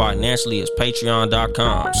support us financially, it's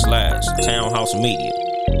patreon.com/Townhouse Media.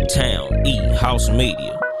 Town E House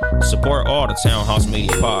Media. Support all the Townhouse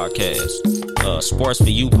Media podcasts. Sports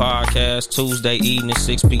for You podcast, Tuesday evening,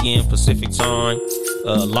 6 p.m. Pacific time.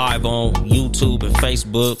 Live on YouTube and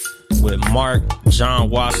Facebook with Mark,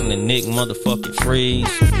 John Watson, and Nick motherfucking Freeze.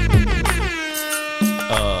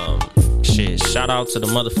 Shout out to the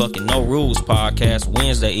motherfucking No Rules podcast,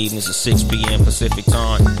 Wednesday evenings at 6 p.m. Pacific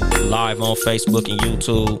time. Live on Facebook and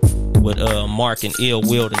YouTube with Mark and Ill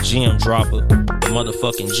Will, the Gym Dropper, the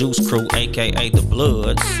motherfucking Juice Crew, aka the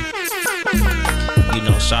Bloods. You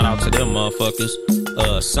know, shout out to them motherfuckers.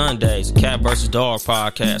 Sundays, Cat vs. Dog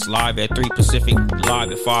podcast, live at 3 Pacific,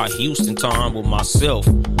 live at 5 Houston time with myself,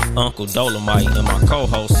 Uncle Dolomite, and my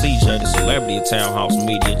co-host CJ, the celebrity of Townhouse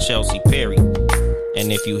Media, Chelsea Perry. And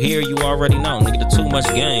if you hear, you already know, nigga, the Too Much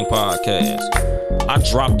Game podcast. I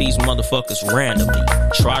drop these motherfuckers randomly.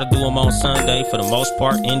 Try to do them on Sunday for the most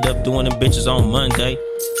part. End up doing them bitches on Monday.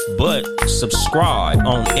 But subscribe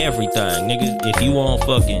on everything, nigga. If you on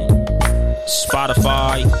fucking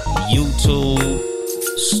Spotify, YouTube,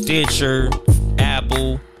 Stitcher,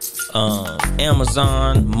 Apple,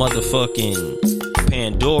 Amazon, motherfucking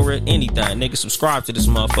Pandora, anything, nigga, subscribe to this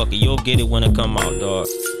motherfucker. You'll get it when it come out, dog.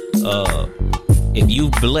 If you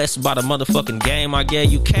blessed by the motherfucking game I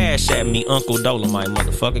gave you, cash at me, Uncle Dolomite,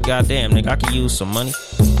 motherfucker. Goddamn, nigga, I could use some money.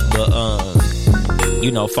 But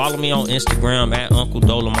Follow me on Instagram at Uncle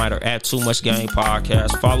Dolomite or at Too Much Game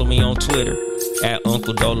Podcast. Follow me on Twitter at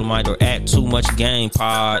Uncle Dolomite or at Too Much Game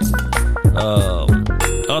Pod.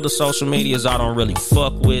 Other social medias I don't really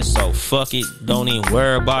fuck with, so fuck it. Don't even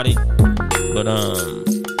worry about it. But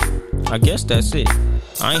I guess that's it.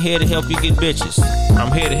 I ain't here to help you get bitches.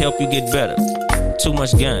 I'm here to help you get better. Too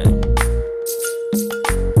Much Game.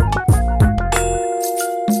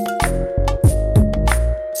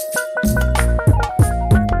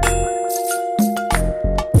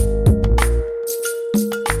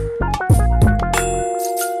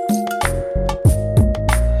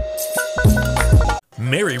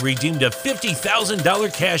 Mary redeemed a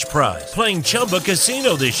 $50,000 cash prize playing Chumba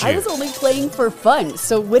Casino this year. I was only playing for fun,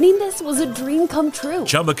 so winning this was a dream come true.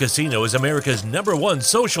 Chumba Casino is America's #1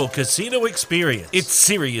 social casino experience. It's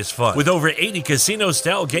serious fun. With over 80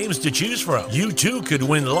 casino-style games to choose from, you too could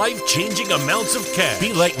win life-changing amounts of cash.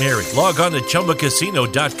 Be like Mary. Log on to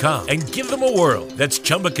ChumbaCasino.com and give them a whirl. That's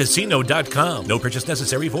ChumbaCasino.com. No purchase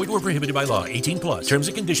necessary. Void where prohibited by law. 18+. Terms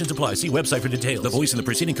and conditions apply. See website for details. The voice in the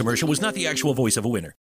preceding commercial was not the actual voice of a winner.